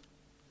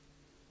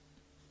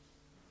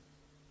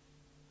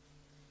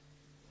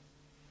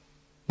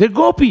 They're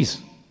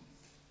gopis.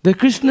 They're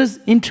Krishna's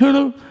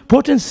internal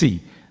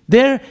potency.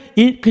 They're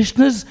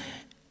Krishna's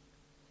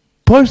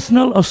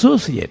personal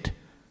associate.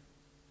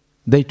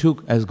 They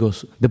took as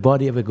the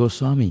body of a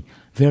Goswami,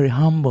 very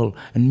humble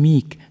and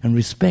meek and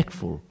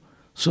respectful.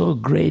 So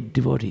great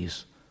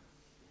devotees.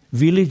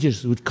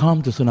 Villagers would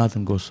come to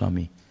Sanatana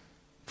Goswami,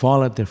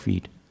 fall at their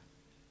feet,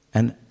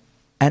 and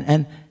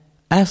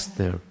ask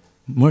their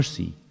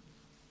mercy.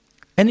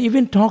 And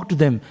even talk to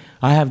them,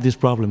 I have this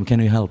problem, can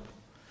you help?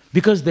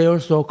 Because they are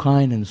so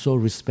kind and so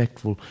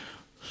respectful,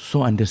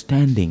 so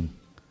understanding.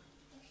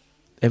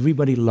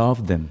 Everybody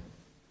loved them.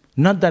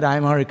 Not that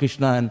I'm Hare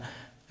Krishna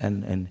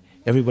and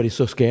everybody's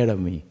so scared of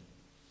me.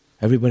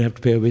 Everybody have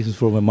to pay obeisance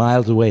from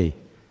miles away.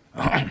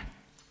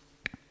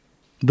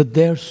 But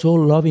they're so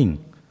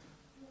loving.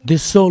 They're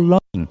so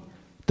loving.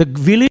 The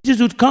villagers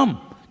would come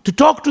to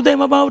talk to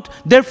them about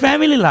their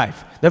family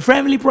life, their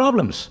family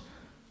problems.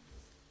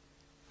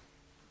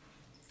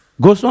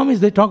 Goswamis,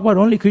 they talk about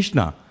only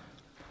Krishna.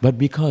 But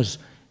because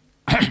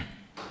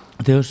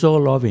they are so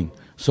loving,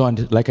 so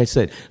like I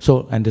said,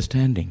 so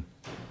understanding,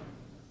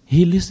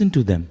 he listened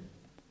to them.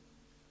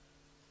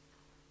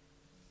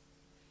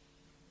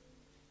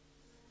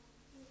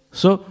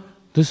 So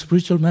the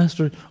spiritual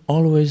master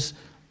always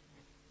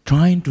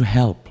trying to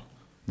help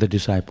the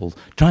disciples,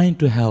 trying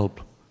to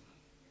help.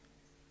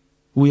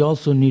 We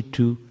also need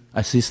to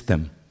assist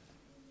them.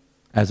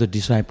 As a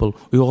disciple,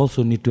 we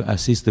also need to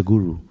assist the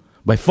Guru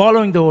by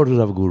following the orders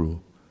of Guru.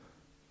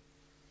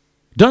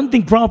 Don't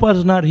think Prabhupada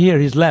is not here,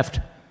 he's left.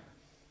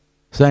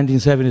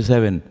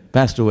 1777,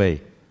 passed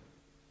away.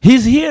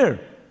 He's here.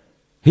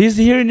 He's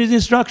here in his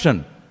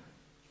instruction.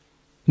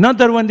 Not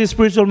that when the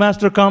spiritual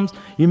master comes,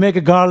 you make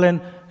a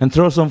garland and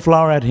throw some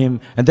flower at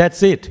him, and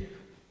that's it.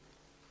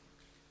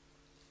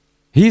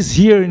 He's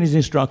here in his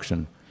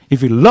instruction.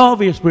 If you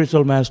love your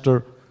spiritual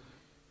master,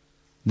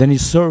 then you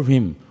serve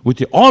him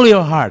with all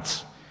your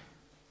hearts.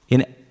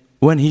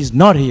 When he's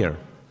not here,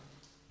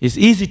 it's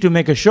easy to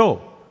make a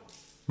show.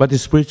 But the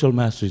spiritual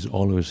master is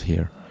always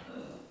here.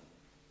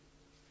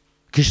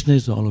 Krishna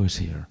is always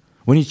here.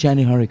 When you chant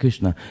Hare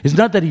Krishna, it's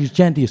not that you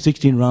chant your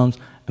 16 rounds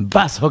and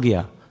bas ho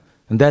gaya,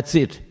 and that's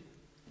it.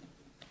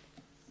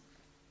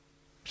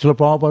 Srila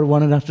Prabhupada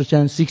wanted us to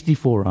chant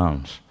 64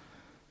 rounds.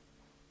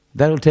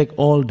 That will take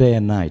all day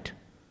and night.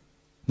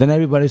 Then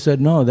everybody said,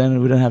 no, then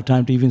we don't have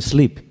time to even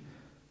sleep.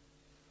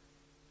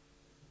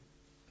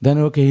 Then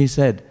okay, he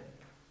said,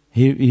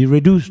 he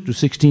reduced to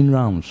 16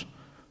 rounds.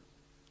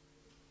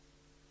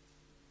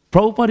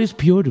 Prabhupada is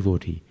pure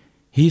devotee.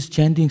 He's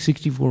chanting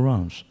 64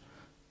 rounds.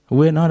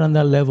 We're not on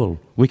that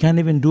level. We can't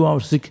even do our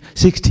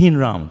 16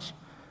 rounds.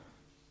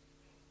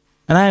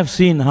 And I have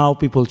seen how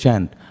people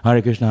chant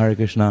Hare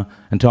Krishna,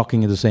 and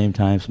talking at the same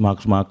time,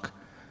 smak, smak.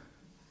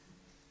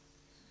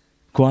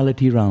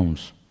 Quality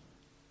rounds.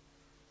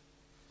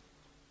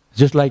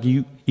 Just like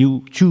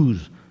you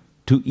choose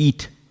to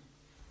eat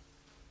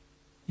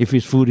if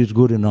his food is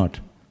good or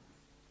not.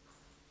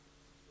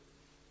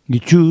 You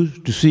choose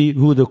to see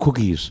who the cook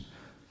is.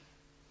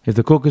 If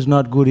the cook is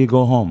not good, you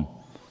go home.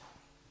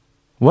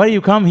 Why do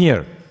you come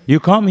here? You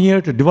come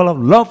here to develop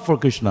love for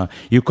Krishna.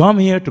 You come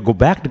here to go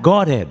back to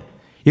Godhead.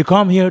 You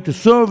come here to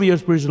serve your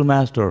spiritual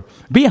master.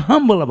 Be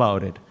humble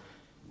about it.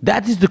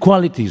 That is the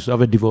qualities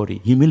of a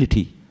devotee,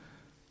 humility.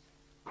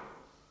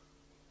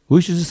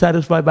 We should be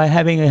satisfied by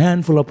having a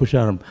handful of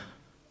prasharam.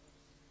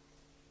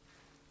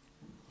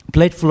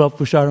 Plate full of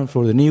prasharam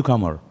for the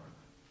newcomer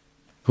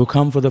who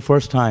come for the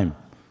first time.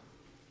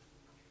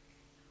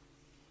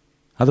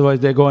 Otherwise,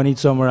 they go and eat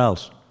somewhere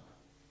else.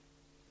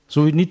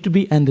 So we need to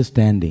be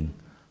understanding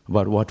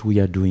about what we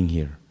are doing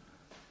here.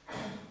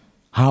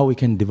 How we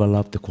can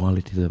develop the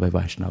qualities of a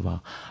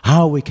Vaishnava.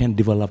 How we can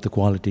develop the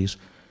qualities.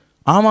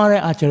 Amare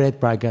acharet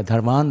pragya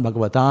dharman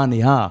bhagavatan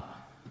iha.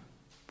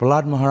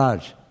 Prahlad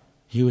Maharaj,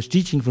 he was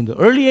teaching from the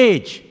early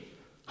age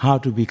how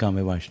to become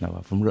a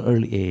Vaishnava, from the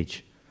early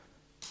age.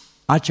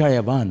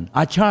 Acharyavan,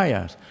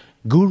 Acharyas,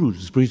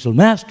 Gurus, spiritual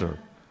master,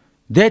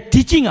 they're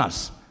teaching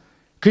us.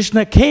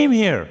 Krishna came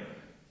here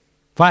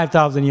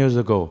 5,000 years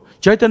ago.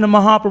 Chaitanya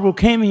Mahaprabhu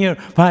came here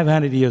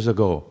 500 years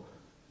ago.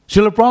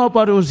 Srila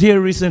Prabhupada was here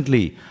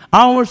recently.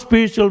 Our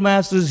spiritual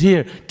master is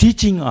here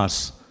teaching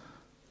us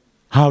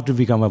how to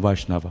become a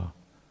Vaishnava.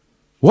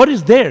 What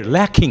is there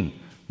lacking?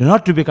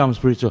 Not to become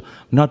spiritual,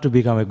 not to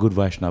become a good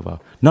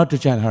Vaishnava, not to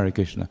chant Hare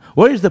Krishna.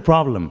 What is the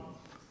problem?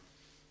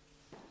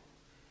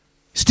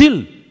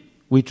 Still,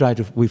 we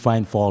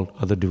find fault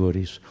other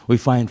devotees. We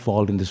find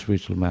fault in the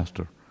spiritual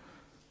master.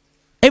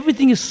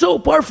 Everything is so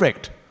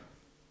perfect.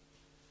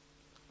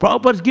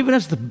 Prabhupada has given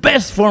us the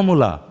best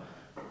formula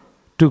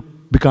to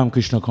become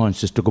Krishna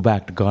conscious, to go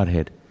back to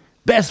Godhead.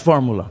 Best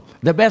formula,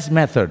 the best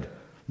method,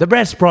 the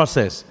best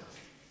process.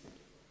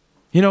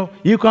 You know,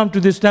 you come to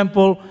this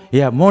temple,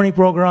 you have morning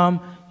program,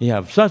 you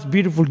have such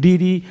beautiful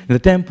deity in the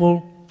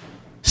temple.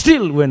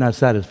 Still, we're not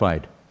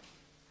satisfied.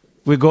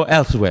 We go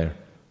elsewhere.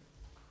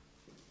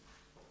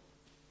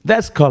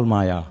 That's called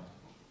Maya.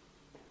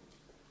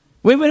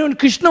 When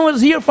Krishna was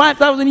here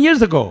 5,000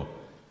 years ago,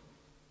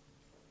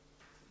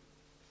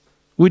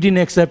 we didn't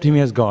accept him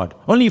as God.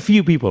 Only a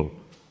few people.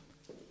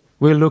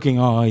 We're looking,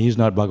 oh, he's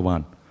not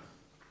Bhagavan.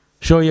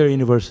 Show your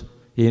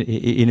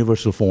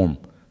universal form.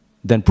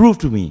 Then prove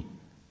to me.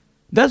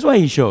 That's why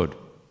he showed.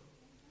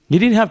 He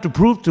didn't have to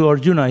prove to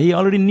Arjuna. He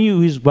already knew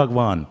he's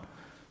Bhagavan.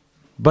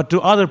 But to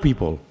other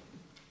people.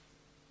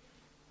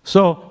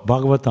 So,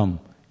 Bhagavatam,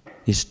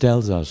 it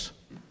tells us,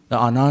 the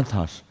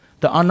anarthas.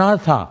 The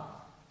anartha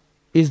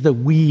is the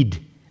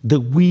weed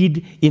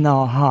in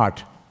our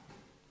heart.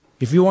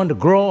 If you want to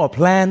grow a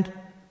plant,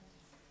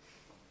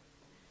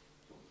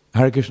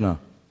 Hare Krishna,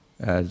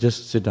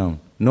 just sit down.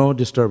 No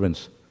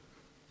disturbance.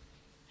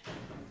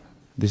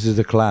 This is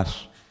the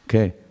class,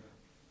 okay?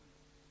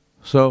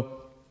 So,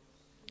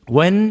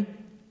 when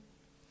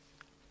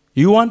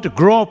you want to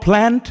grow a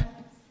plant,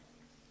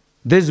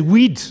 there's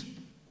weeds.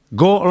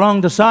 Go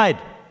along the side.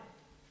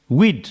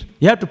 Weed.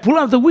 You have to pull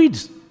out the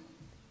weeds.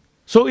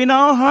 So in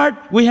our heart,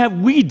 we have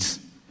weeds.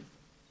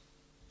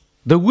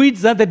 The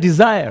weeds are the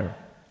desire.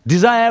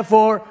 Desire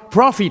for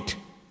profit,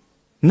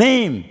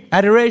 name,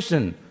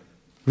 adoration,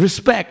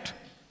 respect.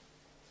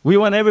 We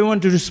want everyone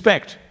to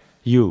respect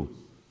you.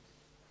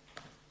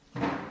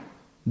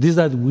 These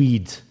are the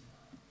weeds.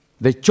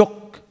 They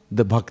choke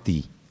the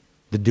bhakti,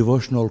 the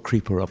devotional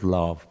creeper of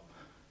love.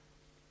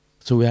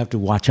 So we have to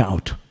watch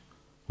out.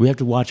 We have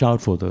to watch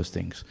out for those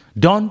things.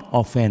 Don't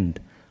offend.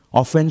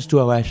 Offense to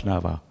a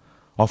Vaishnava.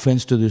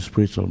 Offense to the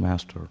spiritual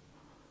master.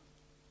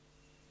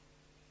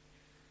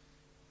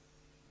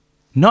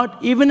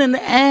 Not even an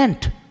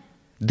ant.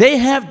 They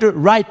have the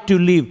right to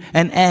live.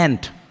 An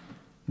ant.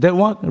 They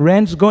want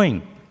ants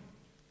going.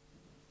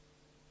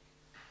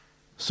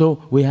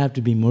 So we have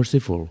to be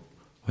merciful.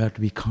 We have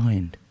to be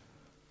kind.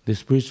 The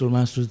spiritual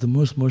master is the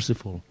most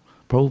merciful.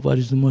 Prabhupada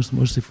is the most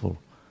merciful.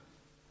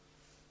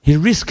 He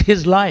risked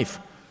his life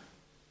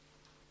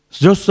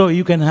just so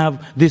you can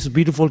have this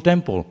beautiful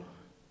temple.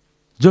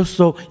 Just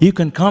so you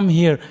can come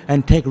here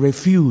and take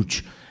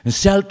refuge and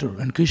shelter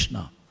in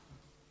Krishna.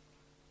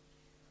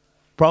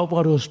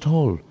 Prabhupada was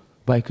told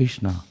by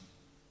Krishna.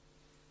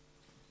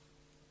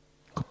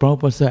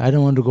 Prabhupada said, I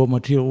don't want to go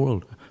material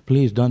world.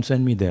 Please don't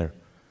send me there.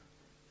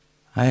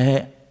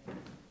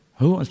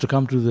 Who wants to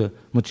come to the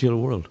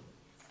material world?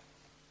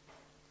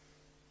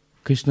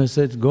 Krishna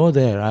said, go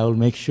there. I will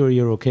make sure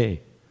you're okay.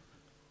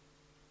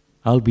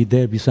 I'll be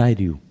there beside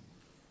you.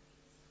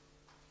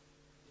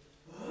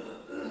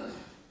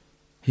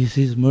 It's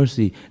His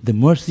mercy, the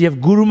mercy of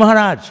Guru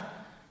Maharaj,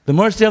 the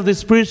mercy of the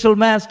spiritual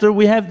master.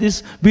 We have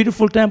this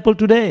beautiful temple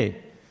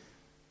today.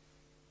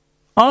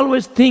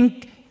 Always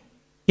think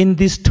in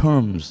these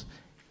terms.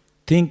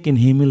 Think in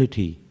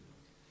humility.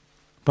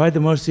 By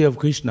the mercy of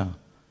Krishna.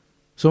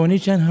 So when you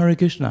chant Hare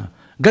Krishna,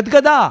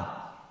 Gadgada,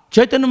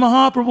 Chaitanya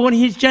Mahaprabhu, when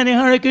he's chanting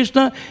Hare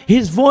Krishna,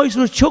 his voice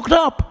was choked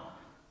up.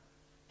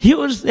 He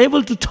was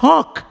able to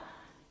talk.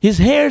 His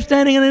hair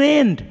standing on an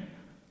end.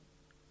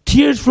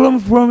 Tears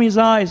from his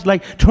eyes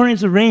like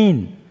torrents of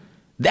rain.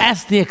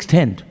 That's the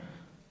extent.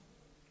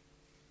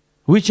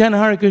 We chant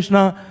Hare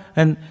Krishna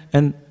and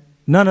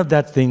none of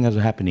that thing is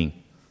happening.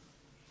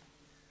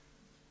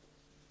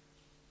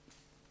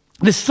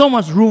 There's so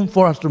much room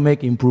for us to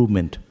make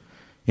improvement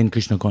in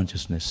Krishna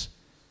consciousness.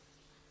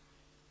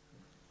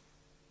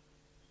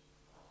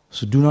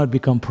 So do not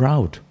become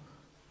proud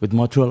with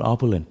material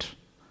opulence.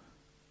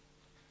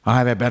 I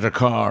have a better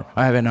car,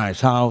 I have a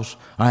nice house,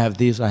 I have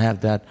this, I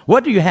have that.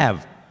 What do you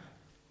have?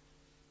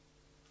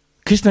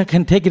 Krishna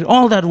can take it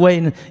all that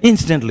way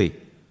instantly.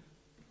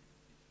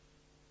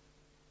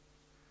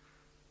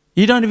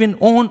 You don't even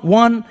own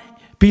one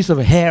piece of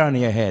hair on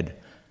your head.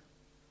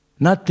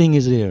 Nothing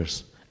is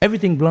yours.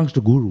 Everything belongs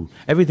to Guru.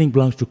 Everything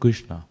belongs to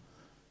Krishna.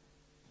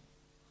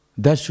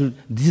 This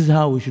is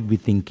how we should be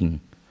thinking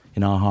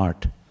in our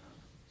heart.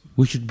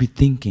 We should be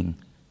thinking,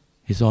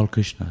 it's all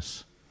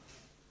Krishna's.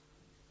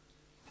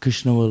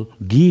 Krishna will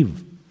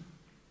give.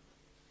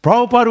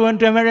 Prabhupada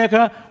went to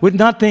America with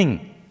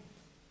nothing.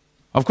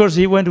 Of course,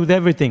 he went with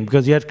everything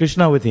because he had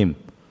Krishna with him.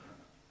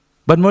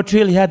 But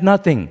Motilal, he had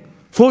nothing.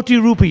 40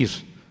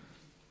 rupees.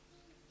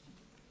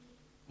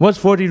 What's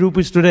 40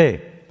 rupees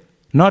today?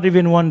 Not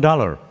even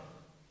 $1.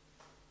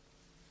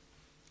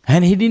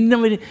 And he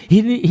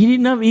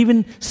didn't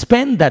even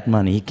spend that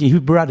money. He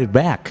brought it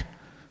back.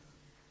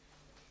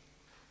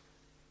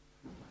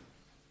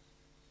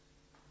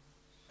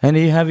 And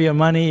you have your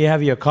money, you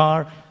have your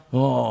car.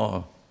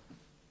 Oh,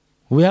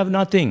 we have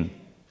nothing.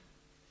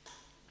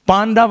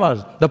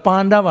 The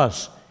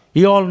Pandavas.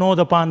 You all know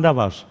the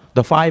Pandavas,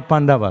 the 5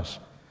 Pandavas.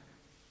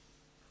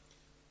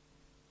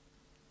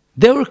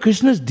 They were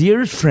Krishna's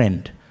dearest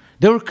friend.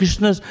 They were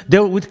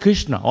with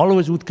Krishna,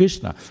 always with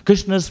Krishna.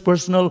 Krishna's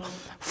personal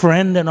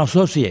friend and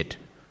associate.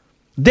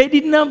 They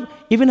didn't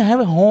even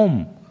have a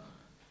home.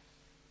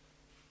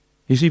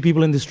 You see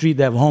people in the street,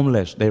 they have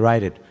homeless. They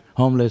write it,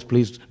 homeless,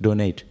 please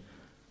donate.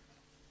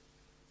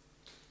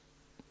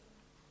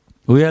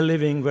 We are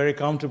living very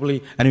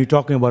comfortably and we're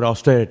talking about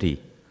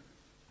austerity.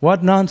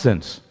 What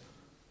nonsense.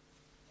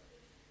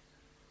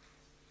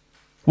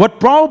 What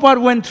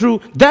Prabhupada went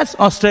through, that's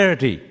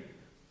austerity.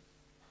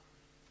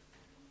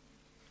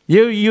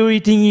 You're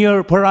eating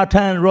your paratha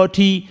and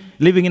roti,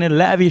 living in a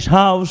lavish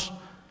house,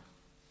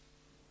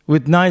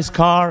 with nice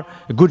car,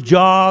 a good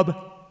job,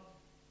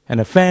 and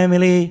a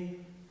family,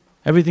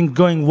 everything's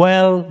going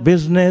well,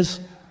 business,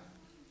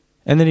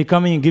 and then you're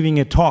coming and giving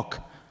a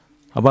talk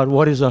about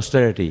what is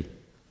austerity.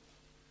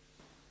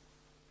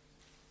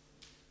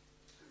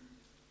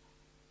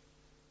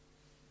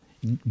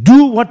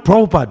 Do what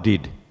Prabhupada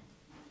did.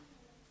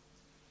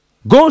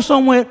 Go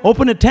somewhere,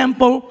 open a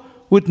temple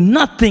with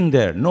nothing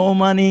there, no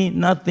money,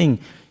 nothing.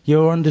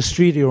 You're on the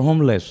street, you're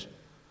homeless.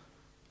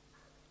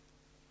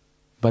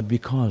 But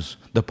because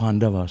the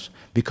Pandavas,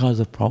 because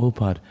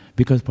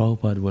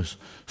Prabhupada was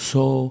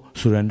so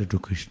surrendered to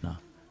Krishna,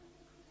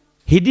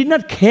 he did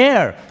not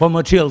care for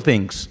material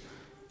things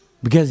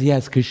because he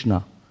has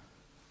Krishna.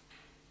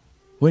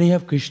 When you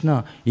have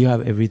Krishna, you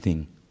have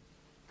everything.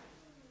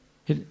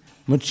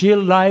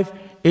 Material life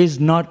is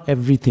not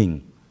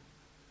everything.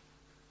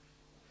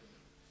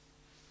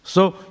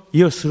 So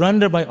you're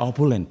surrendered by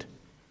opulent.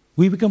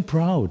 We become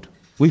proud.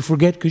 We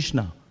forget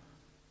Krishna.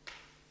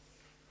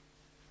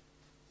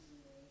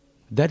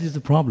 That is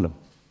the problem.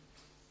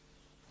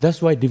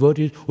 That's why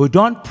devotees, we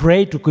don't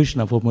pray to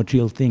Krishna for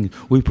material things.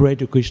 We pray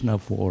to Krishna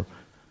for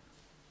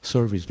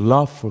service,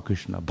 love for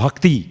Krishna,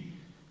 bhakti.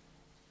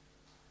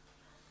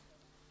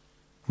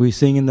 We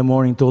sing in the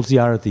morning Tulsi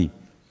Arati.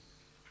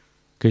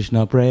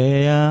 Krishna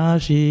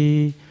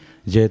Preyashi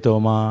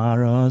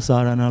Jetomara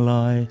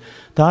Saranalai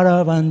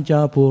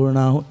Taravancha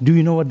Purna. Do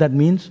you know what that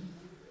means?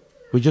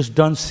 We just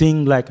don't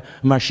sing like a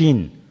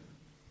machine.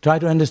 Try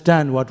to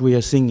understand what we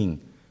are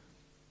singing.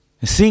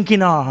 Sink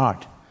in our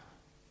heart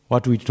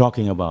what we're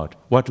talking about,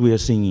 what we are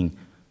singing.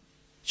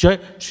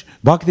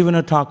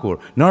 Bhaktivinoda Thakur,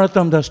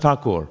 Narottam Das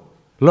Thakur,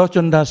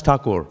 Lochan Das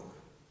Thakur.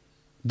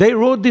 They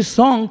wrote this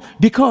song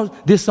because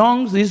this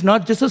song is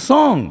not just a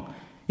song.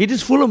 It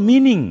is full of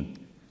meaning.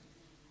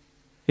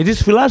 It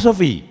is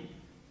philosophy.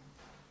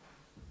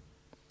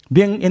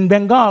 Being in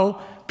Bengal,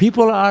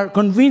 people are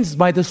convinced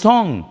by the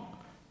song,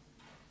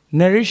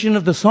 narration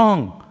of the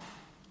song.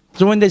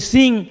 So when they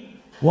sing,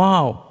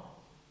 wow,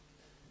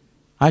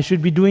 I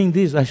should be doing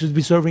this, I should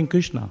be serving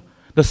Krishna.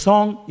 The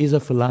song is a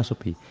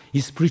philosophy.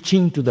 He's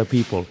preaching to the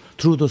people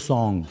through the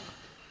song.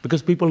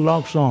 Because people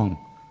love song.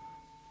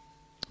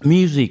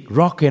 Music,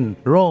 rock and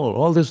roll,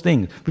 all these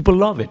things. People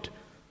love it.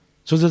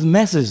 So there's a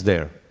message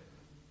there.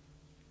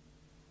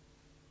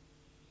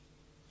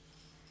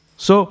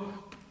 So,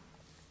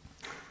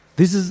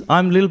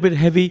 I'm a little bit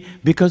heavy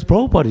because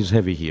Prabhupada is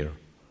heavy here.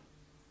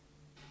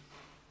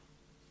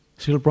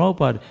 Srila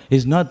Prabhupada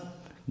is not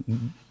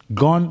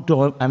gone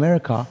to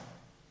America,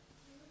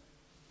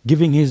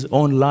 giving his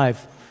own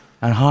life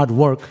and hard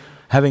work,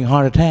 having a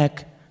heart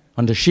attack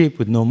on the ship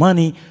with no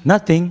money,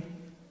 nothing,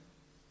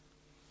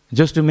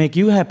 just to make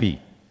you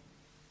happy.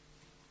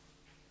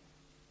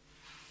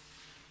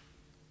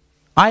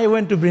 I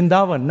went to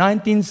Vrindavan,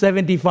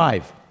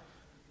 1975.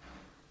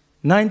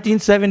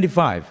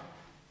 1975.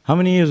 How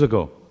many years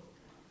ago?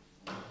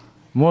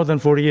 More than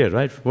 40 years,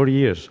 right? 40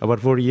 years, about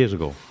 40 years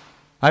ago.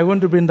 I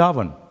went to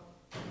Vrindavan.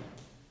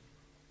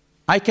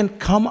 I can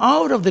come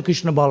out of the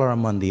Krishna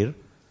Balaram Mandir.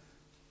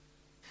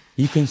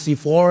 You can see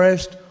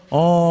forest,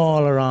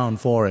 all around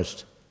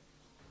forest.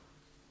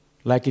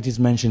 Like it is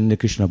mentioned in the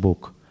Krishna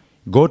book.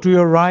 Go to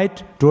your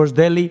right, towards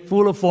Delhi,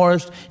 full of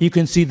forest, you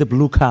can see the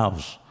blue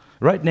cows,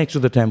 right next to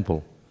the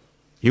temple.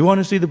 You want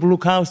to see the blue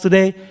cows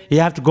today? You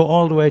have to go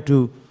all the way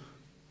to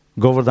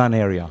Govardhan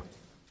area.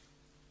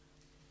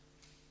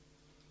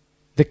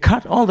 They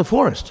cut all the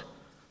forest.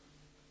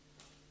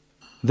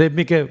 They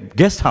make a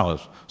guest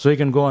house so you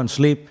can go and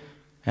sleep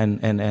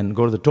and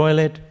go to the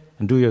toilet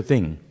and do your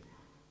thing.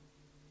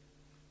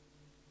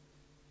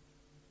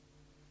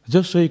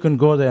 Just so you can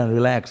go there and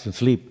relax and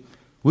sleep.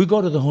 We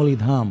go to the holy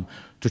dham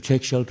to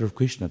take shelter of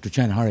Krishna, to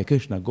chant Hare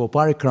Krishna, go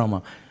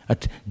parikrama,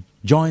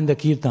 Join the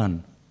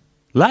kirtan.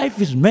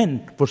 Life is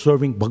meant for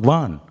serving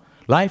Bhagwan.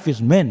 Life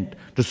is meant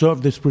to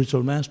serve the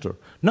spiritual master,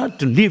 not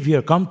to live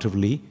here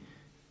comfortably.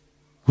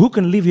 Who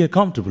can live here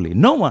comfortably?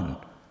 No one.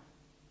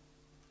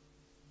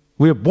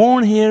 We are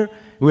born here,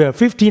 we are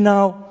 50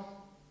 now,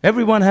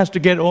 everyone has to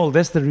get old,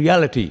 that's the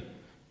reality.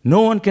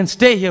 No one can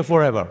stay here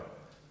forever.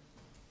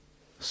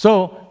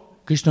 So,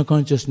 Krishna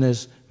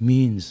consciousness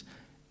means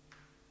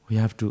we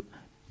have to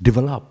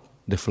develop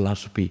the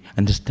philosophy,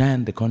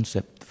 understand the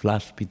concept, the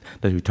philosophy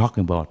that we're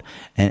talking about,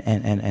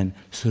 and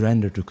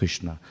surrender to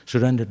Krishna,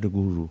 surrender to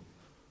Guru.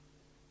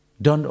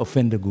 Don't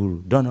offend the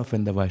Guru, don't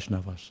offend the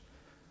Vaishnavas.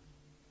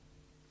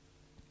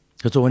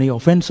 So when you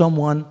offend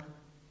someone,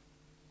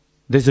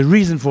 there's a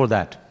reason for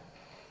that.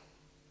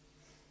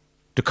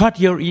 To cut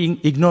your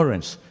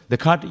ignorance, to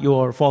cut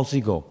your false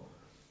ego.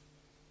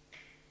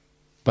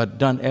 But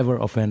don't ever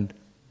offend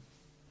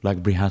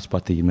like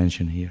Brihaspati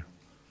mentioned here.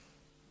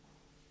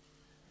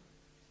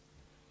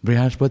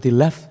 Brihaspati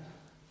left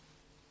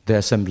the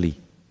assembly,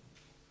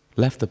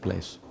 left the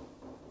place.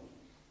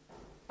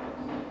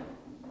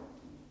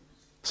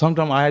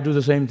 Sometimes I do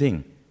the same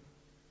thing.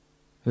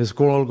 There's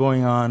quarrel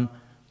going on,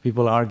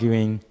 people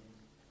arguing.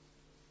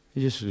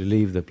 You just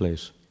leave the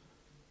place.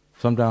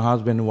 Sometimes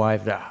husband and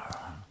wife,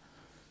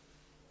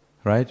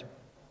 right?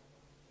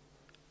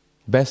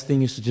 Best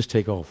thing is to just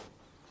take off.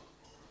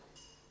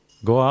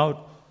 Go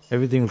out,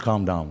 everything will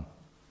calm down.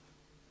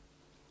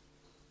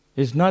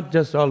 It's not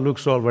just all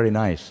looks all very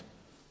nice.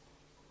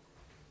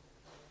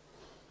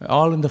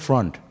 All in the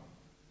front.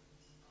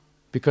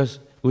 Because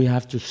we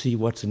have to see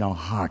what's in our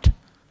heart,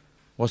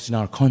 what's in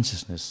our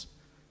consciousness.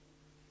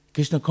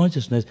 Krishna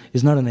consciousness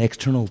is not an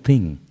external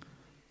thing.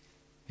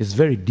 It's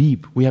very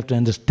deep. We have to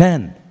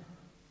understand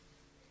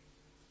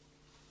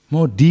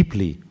more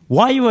deeply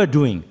why you are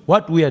doing,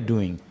 what we are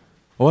doing,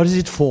 what is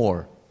it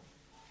for,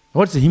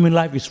 what the human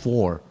life is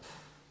for,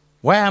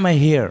 why am I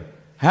here,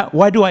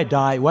 why do I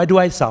die, why do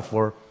I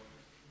suffer,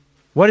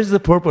 what is the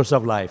purpose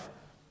of life,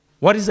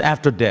 what is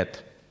after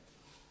death.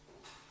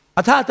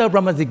 Athata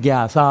Brahma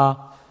Jigyasa.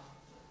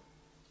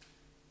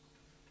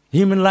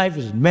 Human life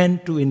is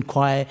meant to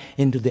inquire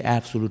into the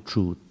absolute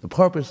truth, the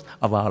purpose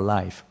of our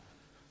life.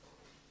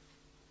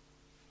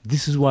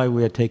 This is why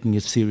we are taking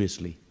it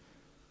seriously.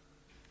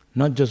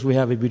 Not just we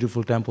have a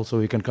beautiful temple so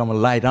we can come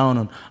and lie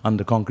down on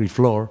the concrete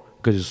floor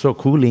because it's so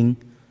cooling.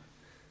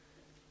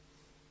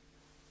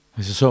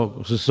 It's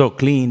so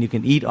clean, you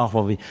can eat off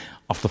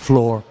the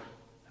floor.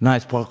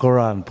 Nice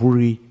pakora and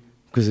puri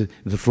because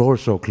the floor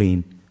is so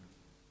clean.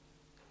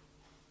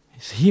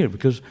 It's here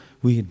because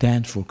we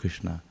dance for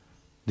Krishna.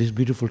 This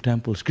beautiful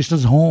temple is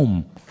Krishna's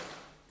home.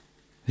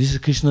 This is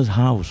Krishna's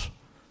house.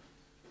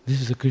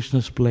 This is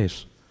Krishna's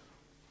place.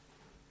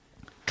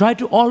 Try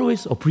to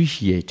always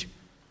appreciate.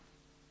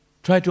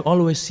 Try to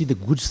always see the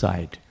good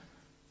side.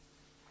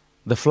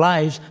 The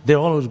flies, they're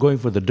always going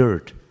for the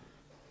dirt.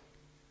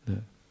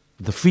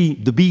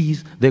 The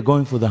bees, they're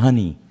going for the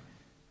honey,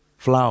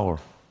 flower.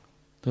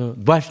 The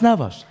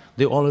Vaishnavas,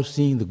 they're always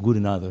seeing the good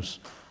in others.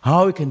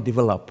 How we can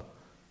develop.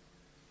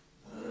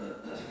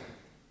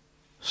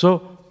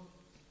 So,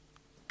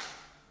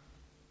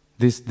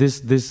 this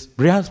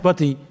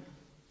Brihaspati,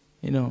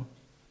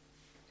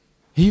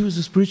 he was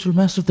the spiritual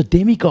master of the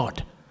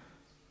demigod.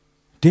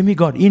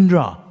 Demigod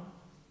Indra,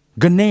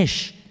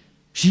 Ganesh,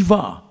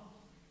 Shiva,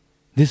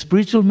 the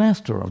spiritual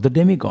master of the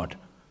demigod.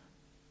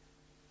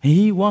 And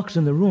he walks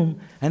in the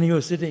room and he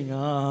was sitting,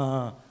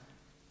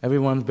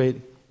 everyone's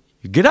bathing.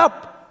 You get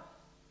up.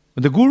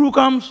 When the guru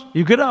comes,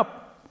 you get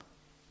up.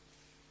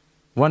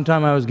 One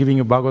time I was giving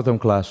a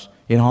Bhagavatam class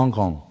in Hong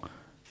Kong.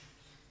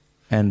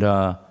 And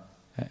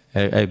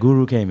a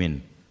guru came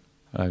in.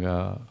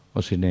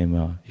 What's his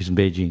name? He's in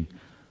Beijing.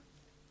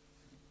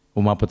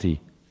 Umapati.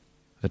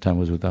 That time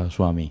was with our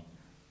Swami.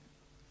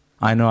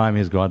 I know I'm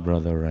his god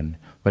brother,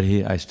 but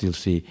I still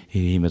see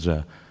him as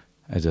a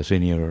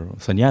senior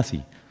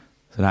sannyasi.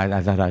 So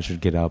I thought I should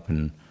get up,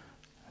 and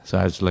so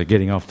I was like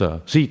getting off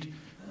the seat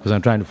because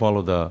I'm trying to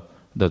follow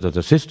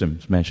the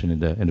systems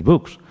mentioned in the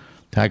books.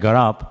 So I got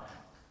up,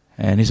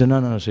 and he said,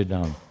 "No, sit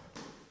down."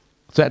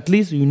 So at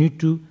least you need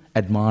to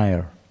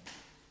admire,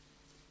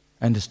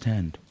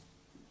 understand.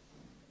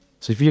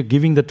 So if you're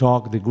giving the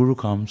talk, the guru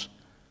comes.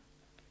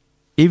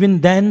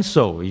 Even then,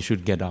 so you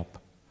should get up.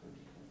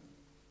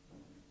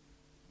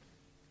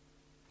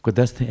 Because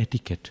that's the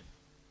etiquette.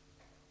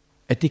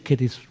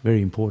 Etiquette is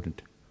very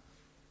important.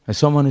 If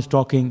someone is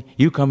talking,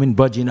 you come in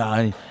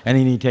bhajina and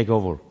then you take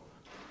over.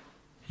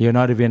 You're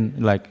not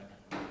even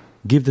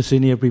give the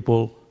senior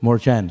people more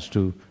chance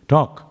to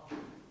talk.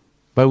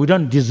 But we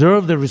don't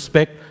deserve the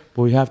respect,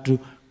 but we have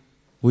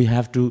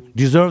to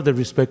deserve the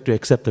respect to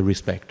accept the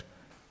respect.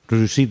 To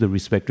receive the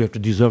respect, we have to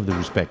deserve the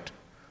respect.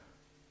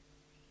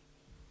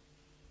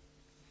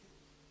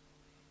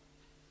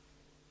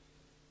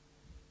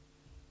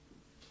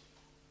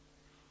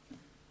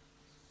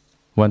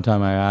 One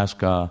time I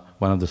asked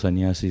one of the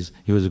sannyasis,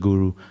 he was a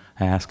guru,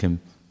 I asked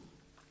him,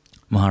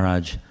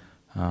 "Maharaj,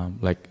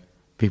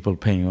 people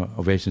paying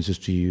obeisances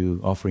to you,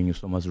 offering you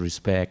so much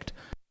respect,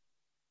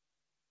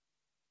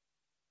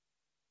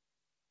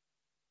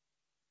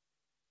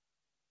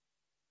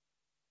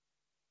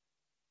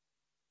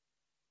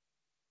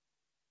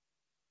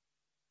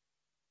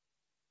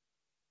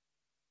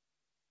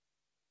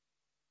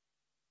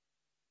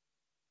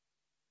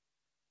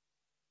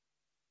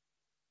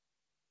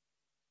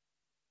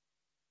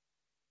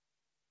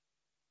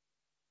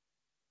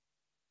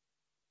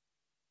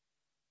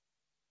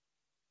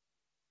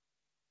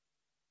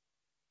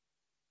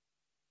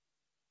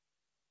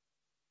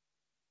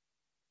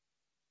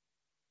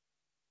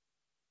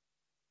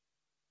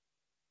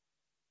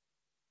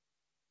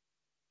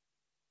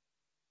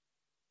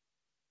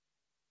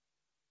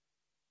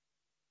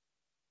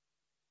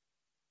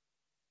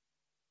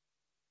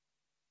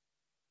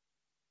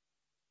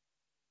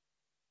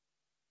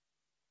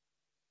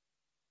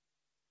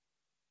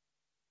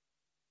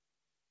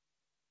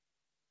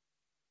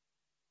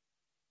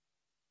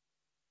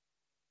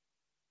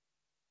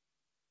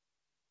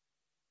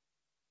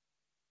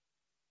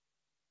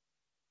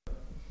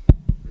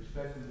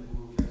 respecting the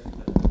Guru, yes,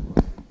 that's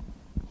right.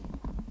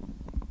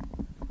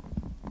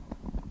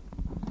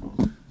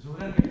 So we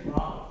don't get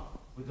proud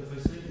with the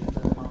facilities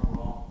that come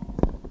along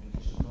in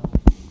Krishna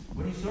consciousness.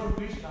 When you serve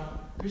Krishna,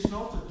 Krishna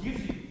also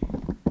gives you.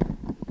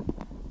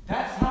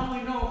 That's how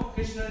we know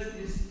Krishna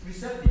is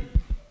receptive.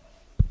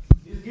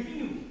 He's giving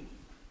you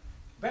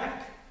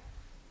back.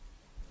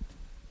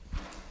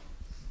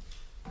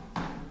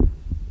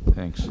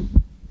 Thanks.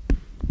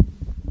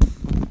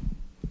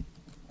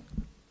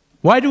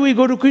 Why do we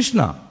go to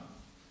Krishna?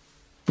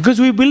 Because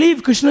we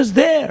believe Krishna is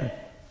there.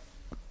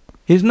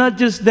 He's not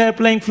just there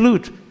playing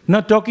flute,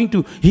 not talking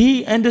to.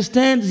 He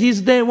understands,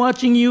 He's there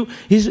watching you,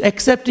 He's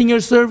accepting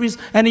your service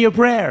and your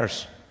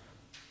prayers.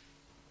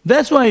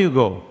 That's why you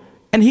go.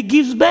 And He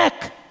gives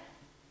back.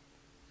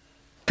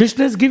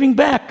 Krishna is giving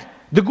back.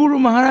 The Guru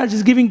Maharaj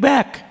is giving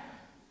back.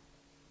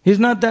 It's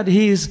not that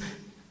He's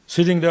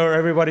sitting there,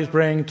 everybody's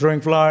praying,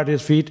 throwing flour at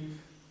His feet.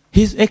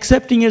 He's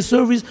accepting your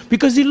service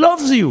because He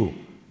loves you.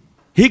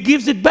 He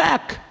gives it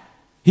back.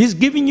 He's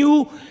giving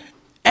you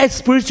a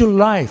spiritual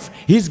life.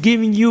 He's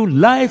giving you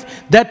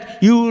life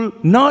that you will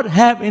not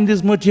have in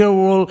this material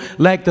world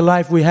like the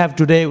life we have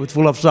today with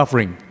full of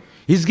suffering.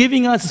 He's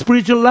giving us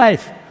spiritual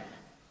life.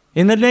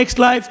 In the next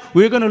life,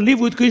 we're going to live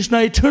with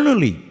Krishna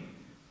eternally.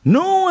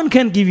 No one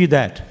can give you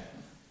that.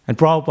 And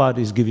Prabhupada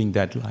is giving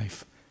that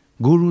life.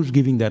 Guru is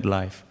giving that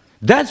life.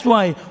 That's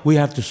why we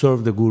have to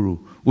serve the Guru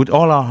with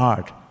all our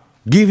heart.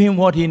 Give him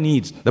what he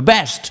needs, the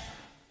best.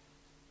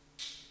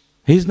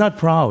 He's not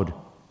proud.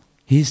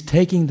 He's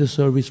taking the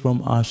service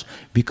from us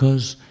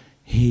because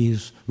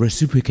he's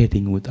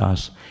reciprocating with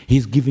us.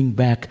 He's giving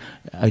back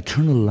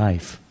eternal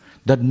life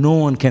that no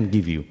one can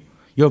give you.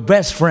 Your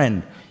best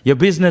friend, your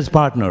business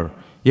partner,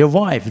 your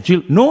wife,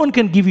 no one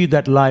can give you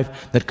that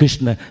life that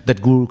Krishna, that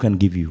Guru can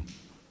give you.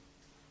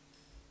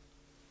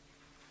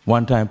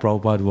 One time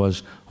Prabhupada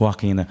was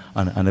walking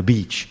on a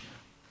beach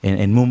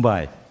in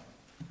Mumbai.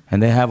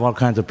 And they have all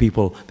kinds of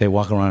people, they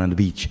walk around on the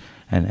beach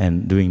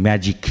and doing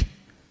magic.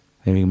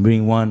 They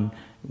bring one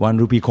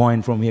rupee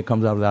coin from here,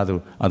 comes out of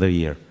the other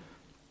ear.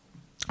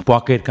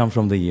 Pocket comes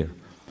from the ear.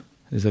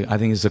 I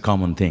think it's a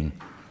common thing.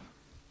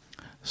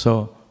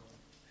 So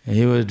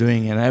he was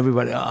doing, and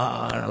everybody,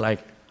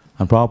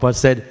 and Prabhupada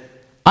said,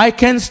 I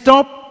can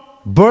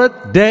stop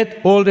birth, death,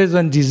 old age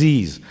and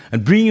disease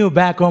and bring you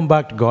back home,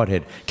 back to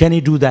Godhead. Can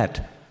he do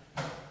that?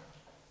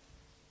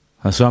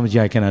 Swamiji,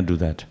 I cannot do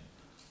that.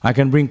 I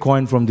can bring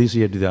coin from this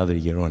ear to the other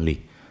ear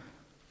only.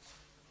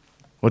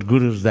 What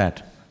good is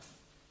that?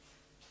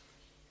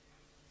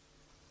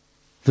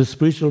 The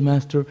spiritual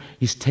master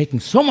is taking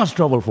so much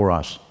trouble for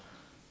us.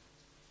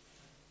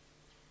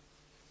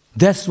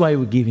 That's why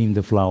we give him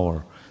the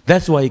flower.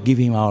 That's why we give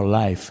him our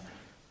life.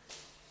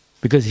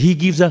 Because he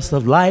gives us the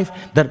life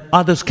that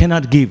others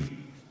cannot give.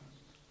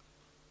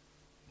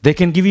 They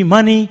can give you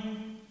money,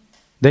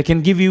 they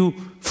can give you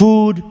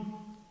food,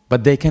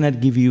 but they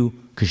cannot give you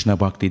Krishna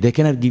Bhakti. They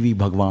cannot give you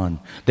Bhagwan.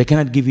 They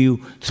cannot give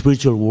you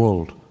spiritual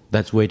world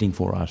that's waiting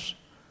for us.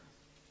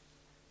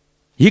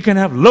 You can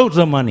have loads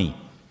of money.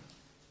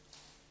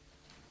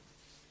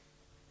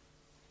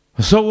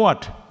 So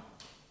what?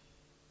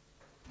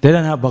 They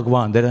don't have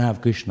Bhagwan, they don't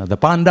have Krishna. The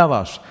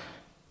Pandavas,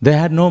 they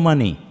had no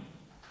money,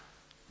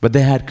 but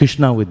they had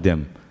Krishna with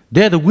them.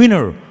 They're the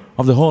winner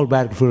of the whole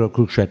battlefield of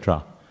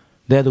Kurukshetra.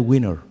 They're the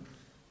winner.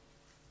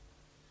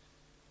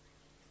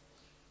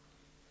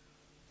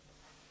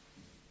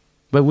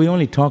 But we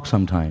only talk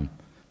sometime.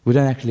 We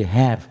don't actually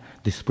have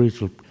this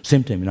spiritual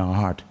symptom in our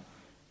heart.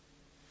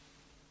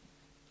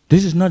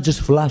 This is not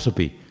just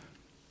philosophy.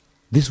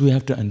 This we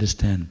have to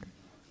understand.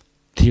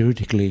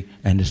 Theoretically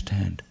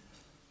understand.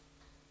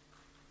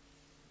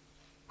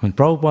 When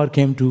Prabhupada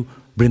came to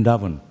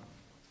Vrindavan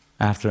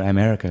after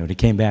America, he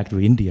came back to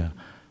India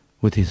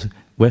with his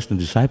Western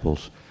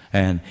disciples,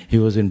 and he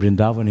was in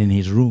Vrindavan in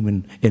his room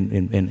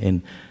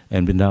in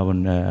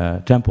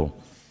Vrindavan temple.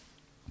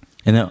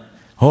 And a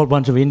whole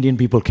bunch of Indian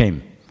people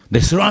came.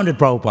 They surrounded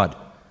Prabhupada,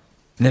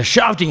 and they're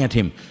shouting at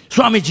him,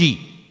 Swamiji,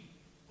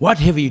 what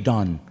have you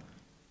done?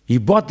 You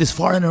brought these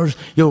foreigners,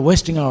 you're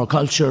wasting our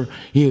culture,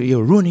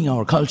 you're ruining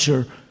our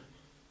culture.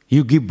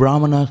 You give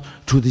brahmana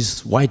to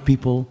these white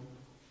people.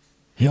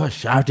 He was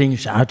shouting.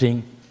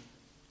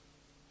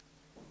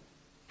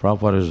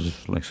 Prabhupada is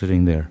just like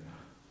sitting there.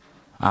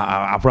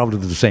 I'll probably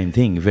do the same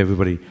thing if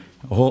everybody,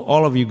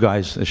 all of you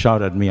guys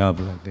shout at me up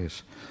like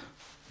this.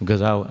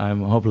 Because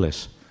I'm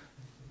hopeless.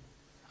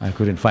 I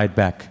couldn't fight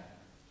back.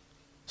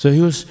 So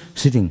he was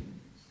sitting,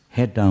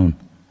 head down.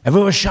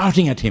 Everyone was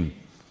shouting at him.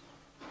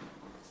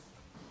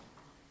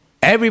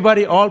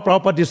 Everybody, all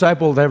Prabhupada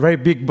disciples, they're very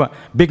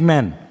big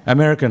men,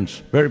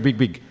 Americans, very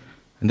big.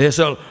 And they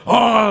said,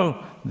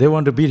 they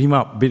want to beat him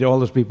up, beat all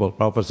those people.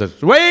 Prabhupada says,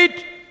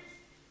 wait,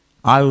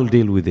 I will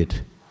deal with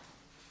it.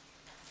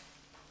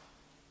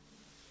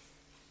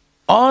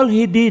 All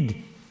he did,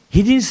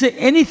 he didn't say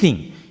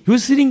anything. He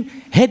was sitting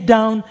head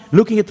down,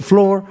 looking at the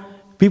floor.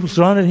 People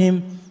surrounded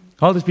him.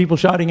 All these people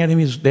shouting at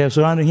him, they're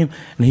surrounding him.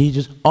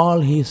 And all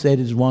he said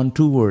is 1,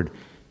 2 words.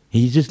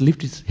 He just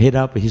lifted his head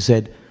up and he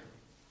said,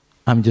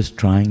 I'm just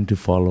trying to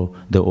follow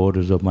the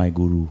orders of my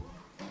Guru.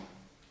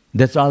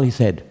 That's all he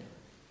said.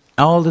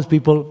 All these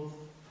people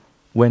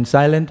went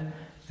silent.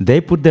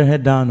 They put their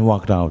head down and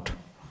walked out.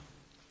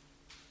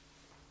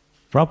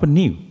 Prabhupada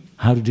knew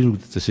how to deal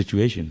with the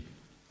situation.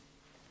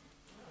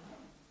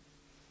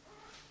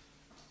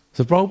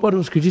 So Prabhupada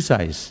was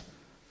criticized.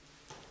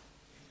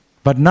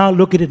 But now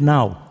look at it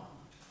now.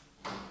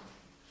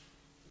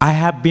 I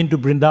have been to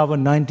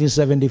Vrindavan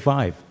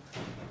 1975.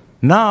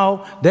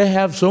 Now they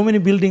have so many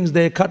buildings,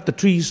 they cut the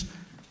trees.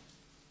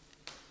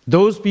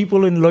 Those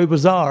people in Loy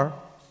Bazaar,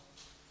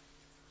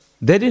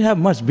 they didn't have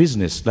much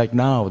business like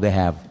now they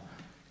have.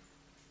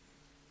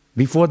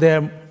 Before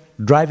they're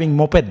driving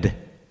moped.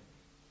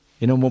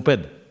 You know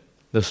moped?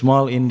 The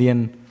small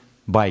Indian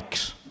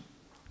bikes.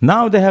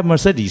 Now they have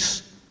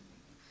Mercedes.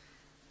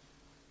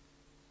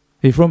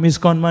 It's from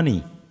ISKCON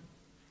money.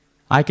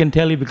 I can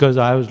tell you because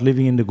I was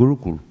living in the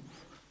Gurukul.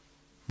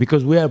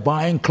 Because we are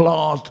buying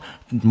cloth,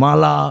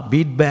 mala,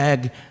 bead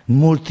bag,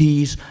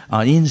 murtis,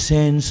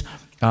 incense,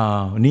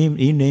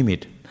 you name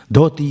it.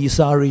 Dhoti,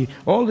 sari,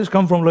 all this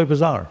come from Loy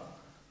Bazaar.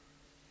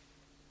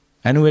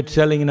 And we're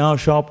selling in our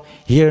shop,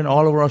 here and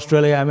all over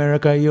Australia,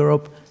 America,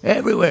 Europe,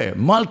 everywhere,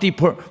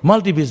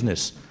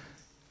 multi-business.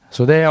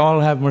 So they all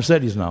have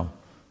Mercedes now.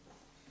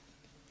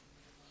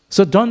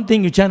 So don't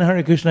think you chant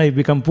Hare Krishna, you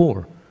become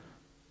poor.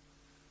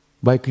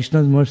 By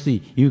Krishna's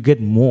mercy, you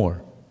get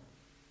more.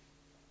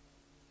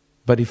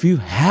 But if you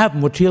have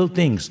material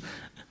things,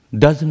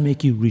 doesn't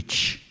make you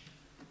rich.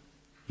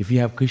 If you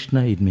have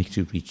Krishna, it makes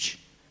you rich.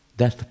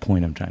 That's the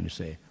point I'm trying to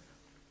say.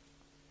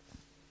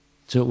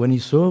 So when you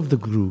serve the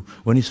Guru,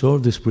 when you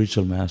serve the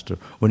spiritual master,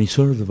 when you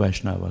serve the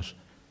Vaishnavas,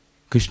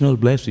 Krishna will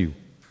bless you.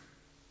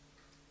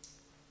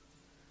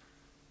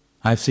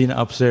 I've seen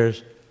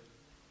upstairs,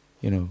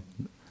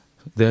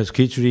 there's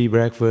khichdi,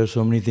 breakfast,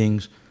 so many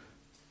things.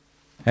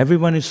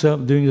 Everyone is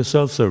doing the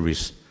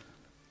self-service.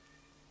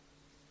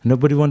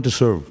 Nobody wants to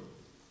serve.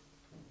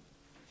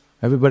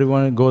 Everybody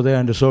wants to go there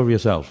and to serve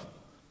yourself.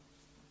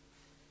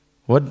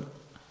 What?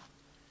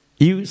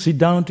 You sit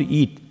down to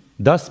eat,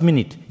 10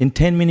 minutes, in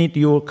 10 minutes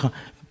you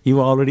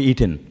are already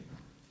eaten.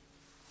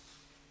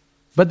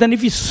 But then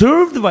if you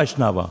serve the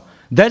Vaishnava,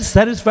 that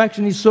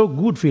satisfaction is so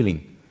good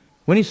feeling.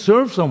 When you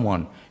serve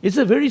someone, it's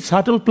a very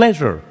subtle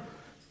pleasure,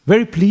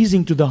 very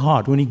pleasing to the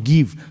heart when you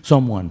give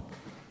someone.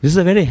 This is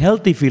a very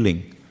healthy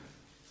feeling.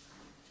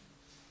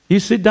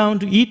 You sit down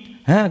to eat,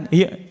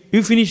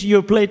 you finish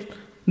your plate,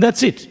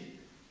 that's it.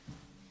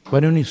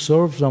 But when you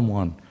serve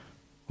someone,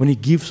 when you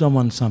give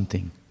someone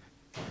something,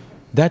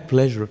 that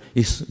pleasure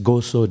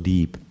goes so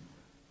deep,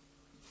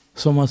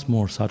 so much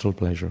more subtle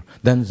pleasure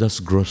than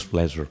just gross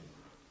pleasure.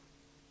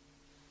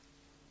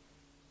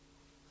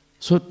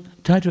 So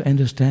try to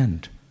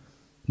understand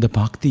the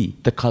bhakti,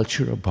 the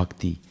culture of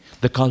bhakti,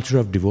 the culture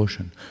of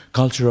devotion,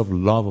 culture of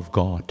love of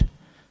God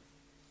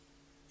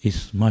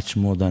is much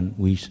more than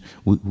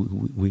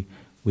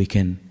we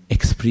can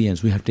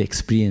experience. We have to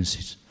experience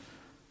it.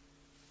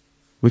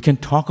 We can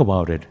talk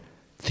about it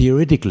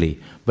theoretically,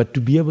 but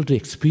to be able to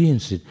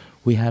experience it,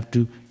 we have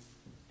to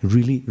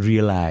really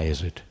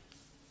realize it.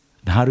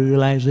 How to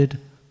realize it?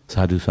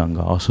 Sadhu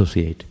Sangha,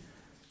 associate.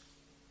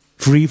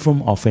 Free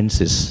from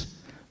offenses.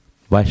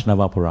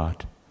 Vaishnava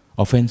Parat.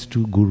 Offense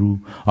to Guru,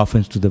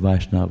 offense to the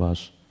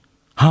Vaishnavas.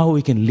 How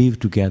we can live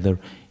together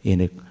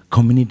in a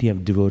community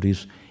of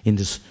devotees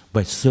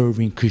by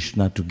serving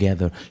Krishna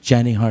together,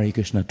 chanting Hare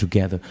Krishna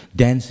together,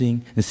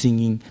 dancing and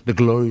singing the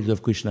glories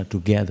of Krishna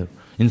together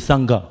in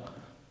Sangha.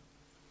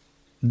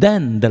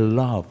 Then the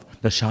love,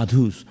 the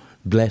sadhu's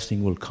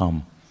blessing will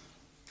come.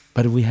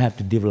 But we have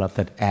to develop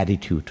that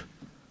attitude,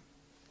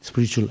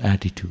 spiritual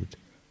attitude.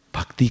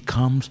 Bhakti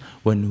comes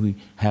when we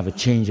have a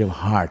change of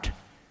heart.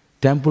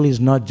 Temple is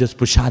not just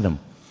prasadam.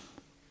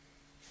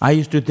 I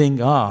used to think,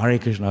 Hare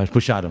Krishna is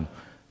prasadam,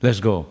 let's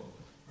go.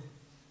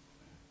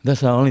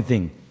 That's the only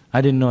thing. I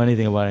didn't know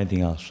anything about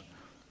anything else.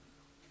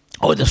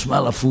 Oh, the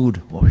smell of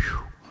food. Oh,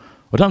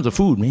 what time's the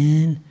food,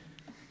 man?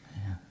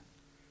 Yeah.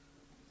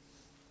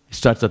 It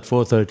starts at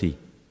 4:30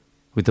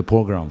 with the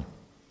program.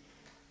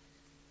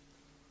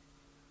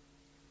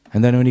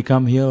 And then when you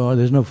come here,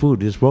 there's no food,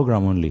 there's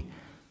program only.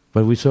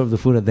 But we serve the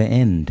food at the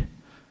end.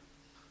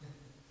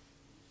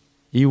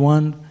 You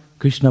want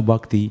Krishna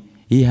Bhakti,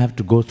 you have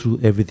to go through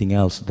everything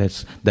else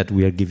that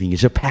we are giving.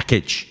 It's a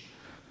package.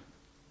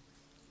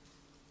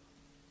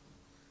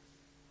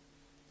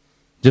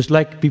 Just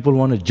like people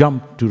want to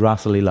jump to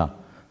Rasa Leela.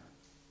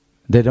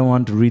 They don't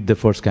want to read the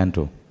first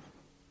canto.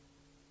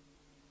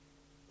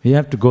 You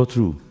have to go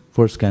through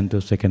first canto,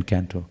 second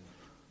canto.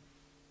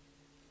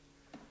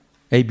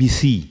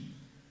 ABC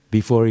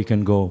before you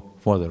can go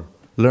further.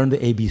 Learn the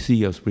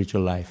ABC of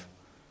spiritual life.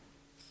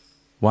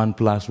 1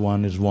 +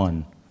 1 is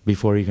 1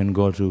 before you can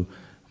go to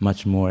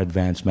much more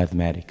advanced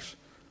mathematics.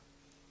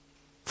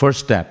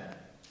 First step.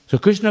 So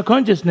Krishna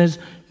consciousness,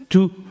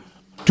 to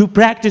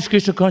practice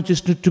Krishna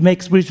consciousness, to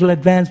make spiritual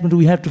advancement,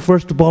 we have to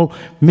first of all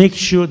make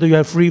sure that you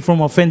are free from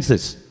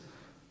offenses.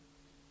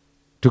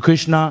 To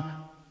Krishna,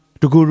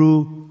 to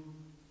Guru.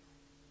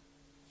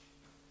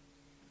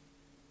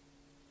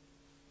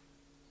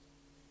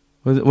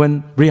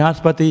 When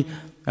Brihaspati,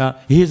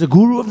 he is a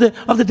guru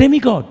of the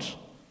demigods.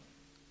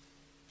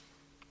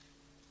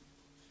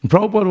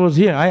 Prabhupada was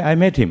here. I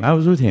met him. I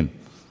was with him.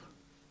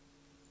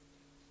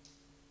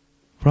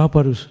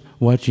 Prabhupada was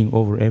watching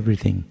over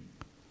everything.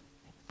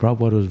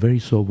 Prabhupada was very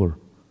sober.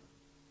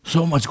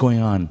 So much going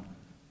on.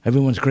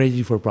 Everyone's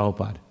crazy for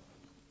Prabhupada.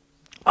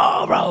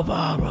 Oh,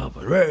 Prabhupada,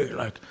 very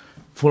like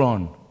full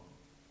on.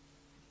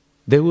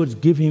 They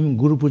would give him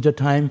Guru Puja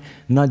time,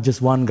 not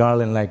just one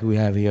garland like we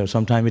have here.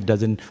 Sometimes it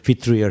doesn't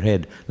fit through your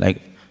head.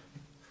 Like,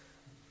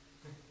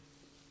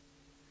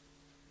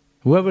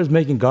 whoever is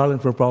making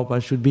garland for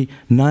Prabhupada should be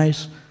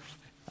nice.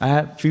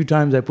 A few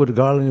times I put a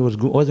garland,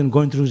 it wasn't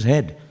going through his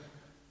head.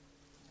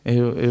 It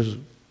was,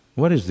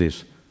 what is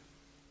this?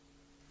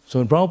 So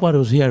when Prabhupada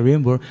was here, I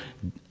remember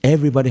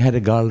everybody had a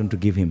garland to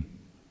give him.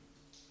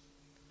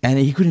 And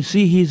he couldn't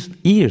see his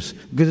ears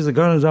because the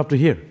garland is up to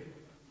here.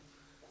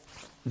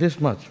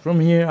 This much, from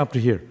here up to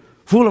here,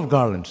 full of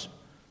garlands.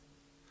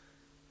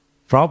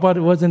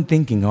 Prabhupada wasn't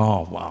thinking,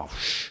 oh wow,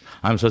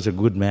 I'm such a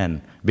good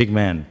man, big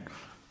man.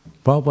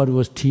 Prabhupada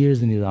was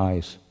tears in his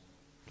eyes,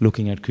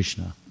 looking at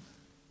Krishna.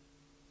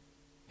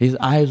 His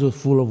eyes were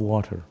full of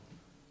water.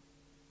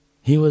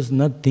 He was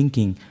not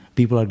thinking,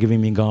 people are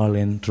giving me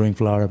garland, throwing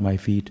flower at my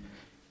feet.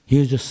 He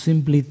was just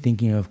simply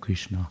thinking of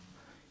Krishna.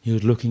 He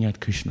was looking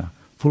at Krishna,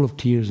 full of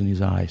tears in his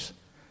eyes.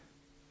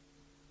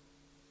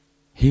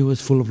 He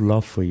was full of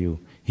love for you.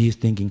 He is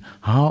thinking,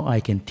 how I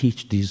can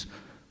teach these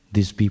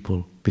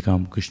people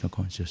become Krishna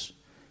conscious.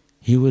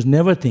 He was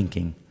never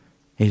thinking,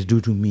 it's due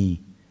to me.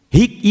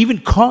 He even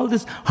called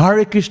this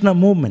Hare Krishna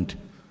movement.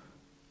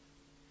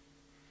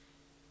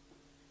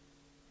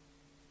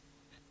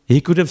 He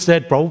could have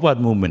said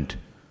Prabhupada movement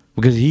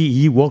because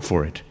he worked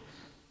for it.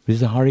 This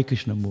is a Hare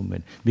Krishna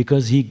movement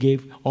because he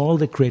gave all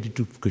the credit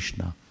to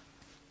Krishna,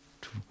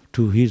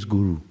 to his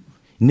guru.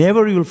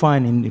 Never you will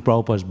find in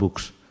Prabhupada's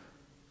books,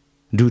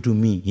 due to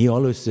me. He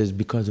always says,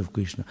 because of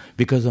Krishna,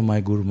 because of my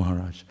Guru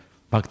Maharaj,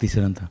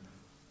 Bhaktisiddhanta.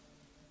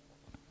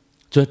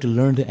 So you have to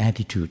learn the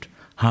attitude,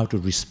 how to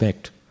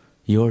respect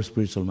your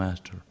spiritual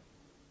master.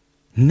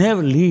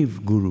 Never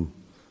leave Guru.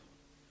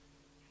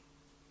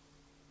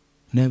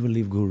 Never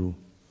leave Guru,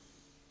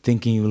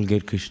 thinking you will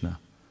get Krishna.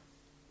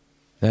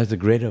 That's a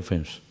great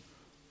offense.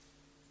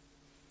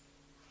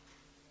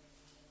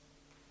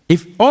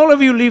 If all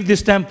of you leave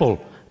this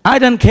temple, I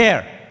don't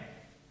care.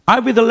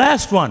 I'll be the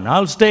last one.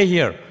 I'll stay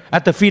here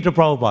at the feet of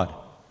Prabhupada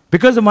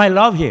because of my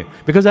love here,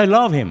 because I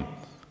love him.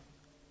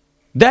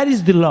 That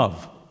is the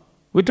love.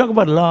 We talk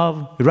about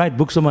love, we write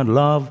books about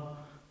love.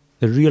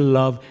 The real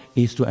love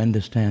is to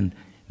understand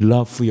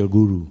love for your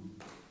guru.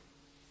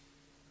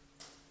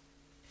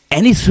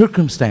 Any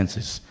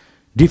circumstances,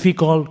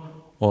 difficult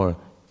or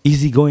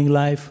easygoing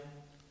life,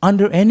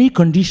 under any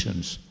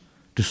conditions,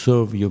 to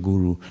serve your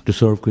guru, to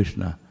serve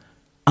Krishna.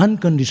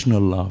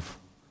 Unconditional love.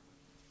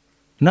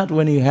 Not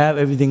when you have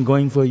everything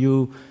going for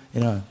you,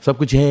 sab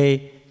kuch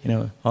hai,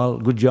 all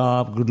good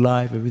job, good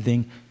life,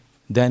 everything,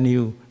 then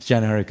you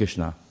chant Hare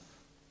Krishna.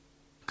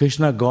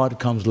 Krishna, God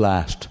comes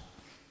last.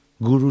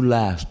 Guru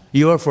last.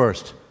 You are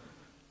first.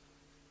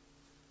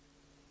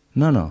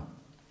 No.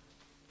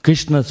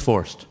 Krishna's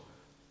first.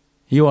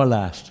 You are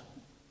last.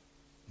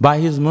 By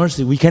His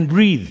mercy, we can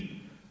breathe.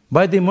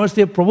 By the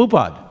mercy of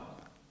Prabhupada.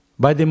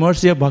 By the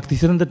mercy of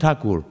Bhaktisiddhanta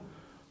Thakur.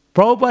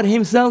 Prabhupada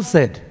himself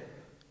said,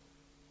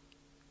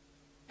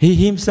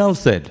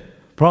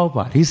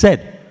 Prabhupada, he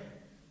said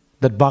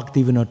that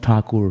Bhaktivinoda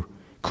Thakur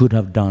could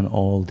have done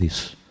all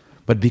this.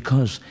 But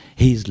because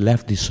he's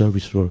left this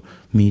service for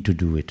me to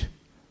do it.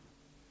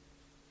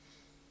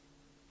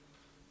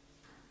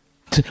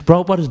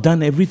 Prabhupada has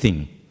done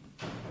everything.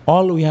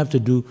 All we have to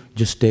do,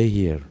 just stay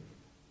here.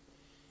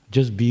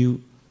 Just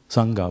be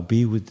Sangha,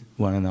 be with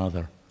one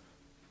another.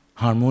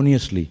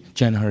 Harmoniously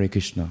chant Hare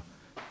Krishna.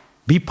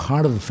 Be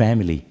part of the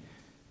family.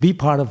 Be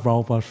part of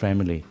Prabhupada's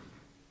family.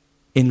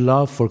 In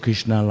love for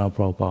Krishna, love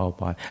for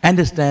Prabhupada.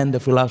 Understand the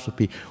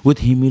philosophy with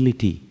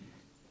humility.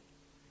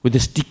 With a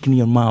stick in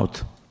your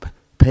mouth.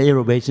 Pay your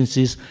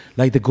obeisances.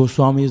 Like the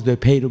Goswamis, they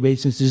pay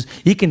obeisances.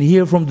 You can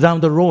hear from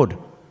down the road.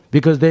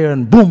 Because they are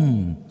in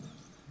boom.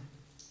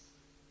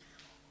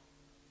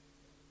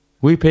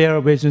 We pay our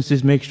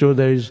obeisances, make sure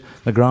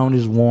the ground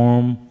is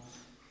warm.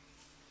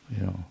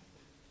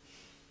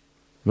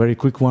 Very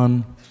quick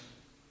one.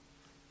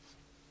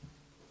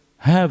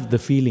 Have the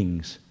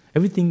feelings.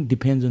 Everything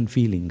depends on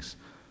feelings.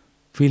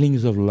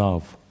 Feelings of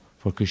love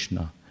for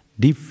Krishna.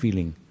 Deep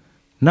feeling.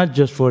 Not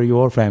just for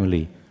your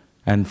family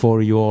and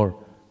for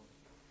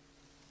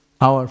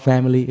our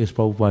family is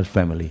Prabhupada's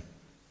family.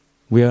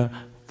 We are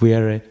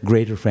a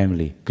greater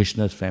family,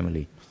 Krishna's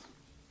family.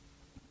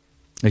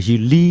 If you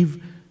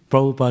leave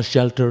Prabhupada's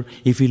shelter,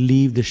 if you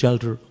leave the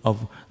shelter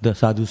of the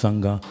Sadhu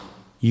Sangha,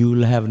 you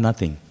will have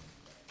nothing.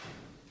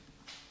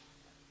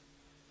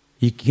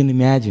 You can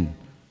imagine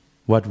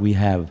what we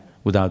have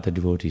without the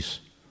devotees.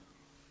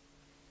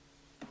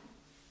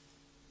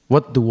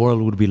 What the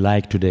world would be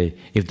like today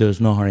if there was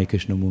no Hare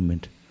Krishna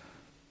movement.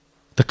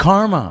 The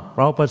karma,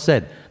 Prabhupada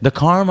said, the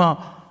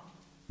karma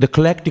The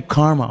collective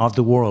karma of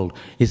the world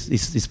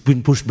is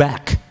been pushed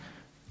back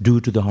due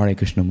to the Hare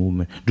Krishna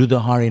movement, due to the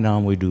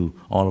Harinam we do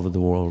all over the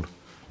world,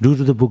 due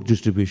to the book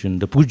distribution,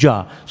 the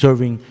puja,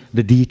 serving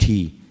the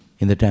deity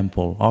in the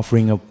temple,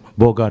 offering a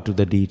bhoga to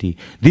the deity.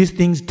 These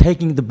things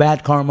taking the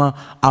bad karma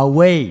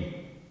away.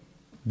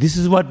 This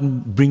is what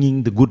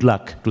bringing the good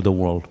luck to the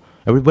world.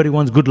 Everybody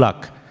wants good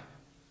luck.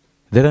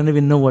 They don't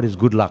even know what is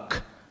good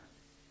luck.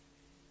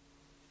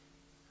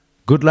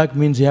 Good luck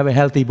means you have a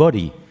healthy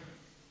body.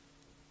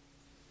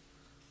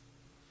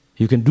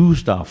 You can do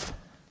stuff.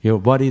 Your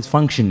body is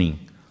functioning.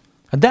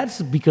 And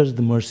that's because of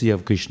the mercy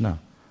of Krishna.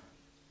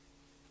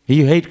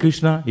 You hate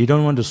Krishna, you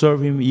don't want to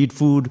serve him, eat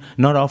food,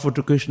 not offer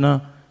to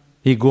Krishna,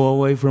 you go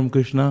away from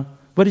Krishna,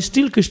 but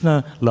still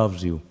Krishna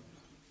loves you.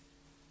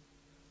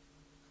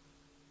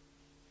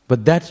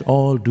 But that's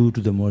all due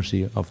to the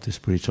mercy of the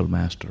spiritual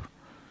master.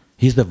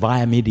 He's the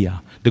via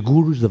media. The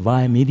Guru is the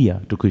via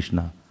media to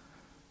Krishna.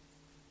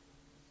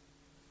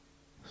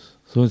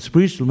 So the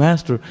spiritual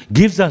master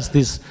gives us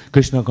this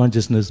Krishna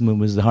consciousness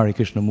movement, the Hare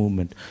Krishna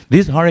movement.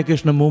 This Hare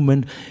Krishna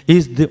movement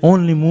is the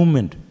only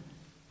movement.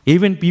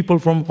 Even people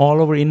from all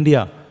over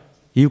India,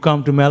 you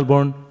come to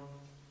Melbourne,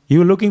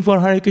 you're looking for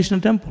Hare Krishna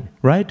temple,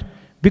 right?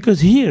 Because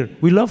here,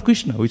 we love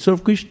Krishna, we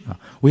serve Krishna,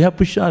 we have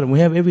prasadam, we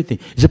have everything.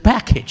 It's a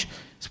package,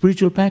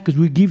 spiritual package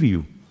we give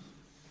you.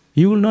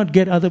 You will not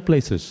get other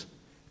places.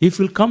 You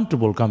feel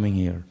comfortable coming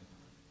here.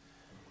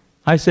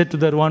 I said to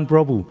that one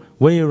Prabhu,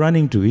 where are you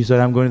running to? He said,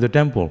 I'm going to the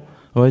temple.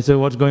 Oh, I said,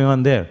 what's going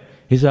on there?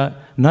 He said,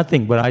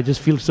 nothing, but I just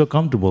feel so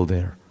comfortable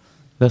there.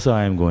 That's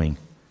why I'm going.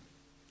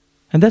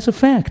 And that's a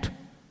fact.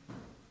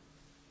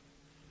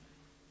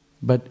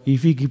 But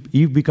if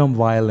you become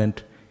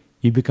violent,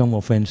 you become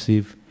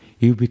offensive,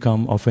 you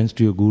become offense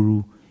to your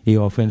Guru,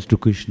 you offense to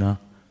Krishna,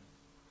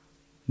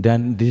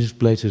 then this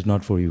place is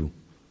not for you.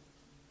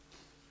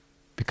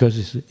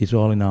 Because it's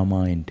all in our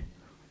mind.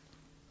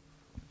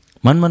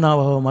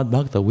 Manmanavava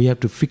Madbhakta, we have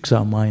to fix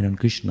our mind on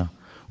Krishna.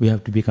 We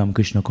have to become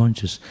Krishna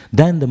conscious.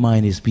 Then the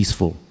mind is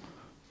peaceful.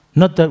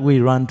 Not that we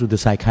run to the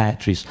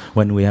psychiatrist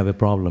when we have a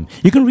problem.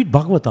 You can read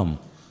Bhagavatam.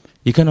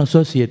 You can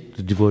associate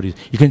the devotees.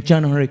 You can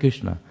chant Hare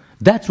Krishna.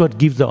 That's what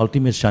gives the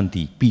ultimate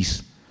shanti,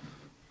 peace.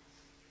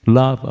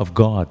 Love of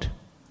God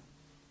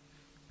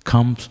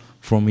comes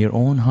from your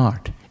own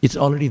heart. It's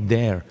already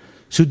there.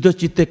 Suddha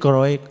chitte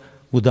karoe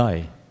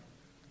uday.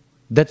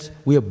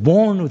 We are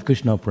born with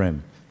Krishna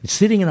Prem. It's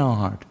sitting in our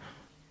heart.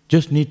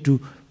 Just need to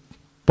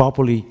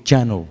properly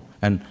channel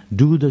and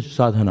do the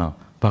sadhana,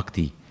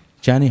 bhakti,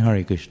 chanting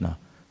Hare Krishna.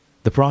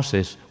 The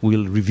process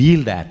will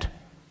reveal that.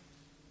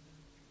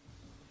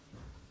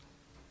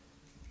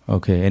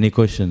 Okay, any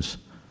questions?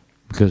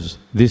 Because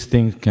this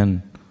thing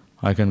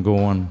I can go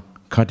on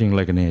cutting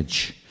like an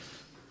edge.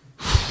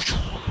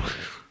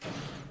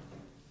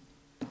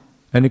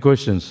 Any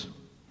questions?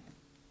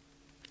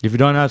 If you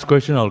don't ask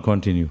questions, I'll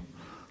continue.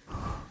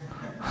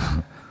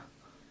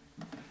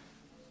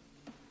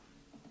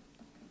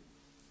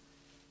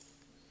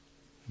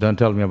 Don't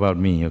tell me about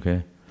me,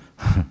 okay?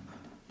 So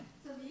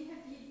do you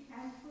have to eat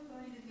handful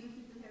or do you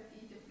people have to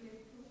eat a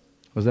plateful?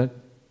 What's that?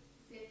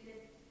 Said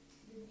that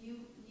the new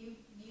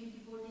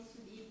devotees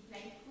should eat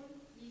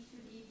plateful, you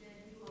should eat the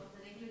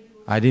regular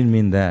devotees. I didn't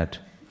mean that.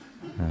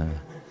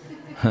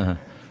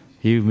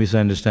 You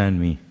misunderstand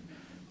me.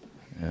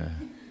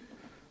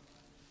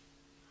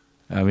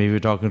 I mean, we're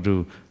talking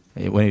to,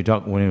 when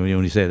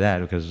you say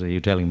that, because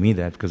you're telling me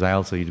that, because I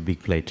also eat a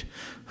big plate.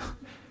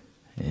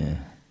 Yeah,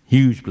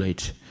 huge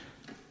plate.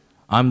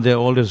 I'm the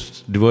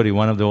oldest devotee,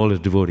 one of the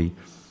oldest devotee,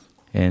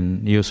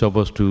 and you're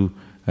supposed to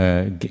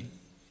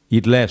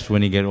eat less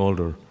when you get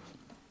older.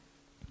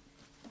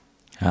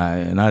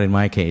 Not in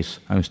my case.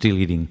 I'm still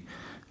eating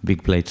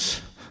big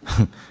plates.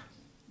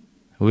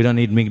 We don't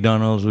eat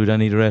McDonald's, we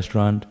don't eat a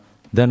restaurant.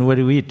 Then where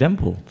do we eat?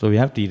 Temple. So we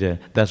have to eat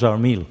that's our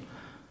meal.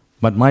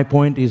 But my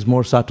point is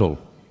more subtle.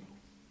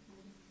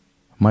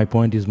 My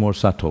point is more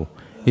subtle.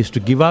 Is to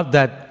give up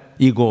that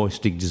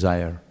egoistic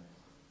desire.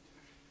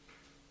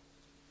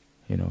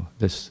 You know,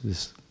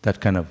 that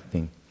kind of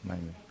thing.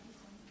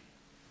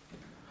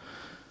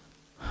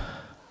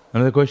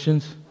 Another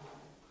questions?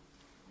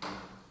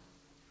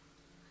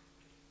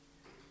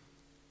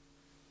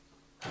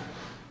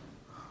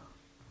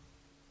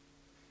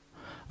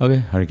 Okay,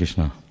 Hare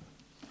Krishna.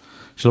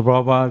 Srila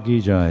Prabhupada ki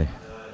jai.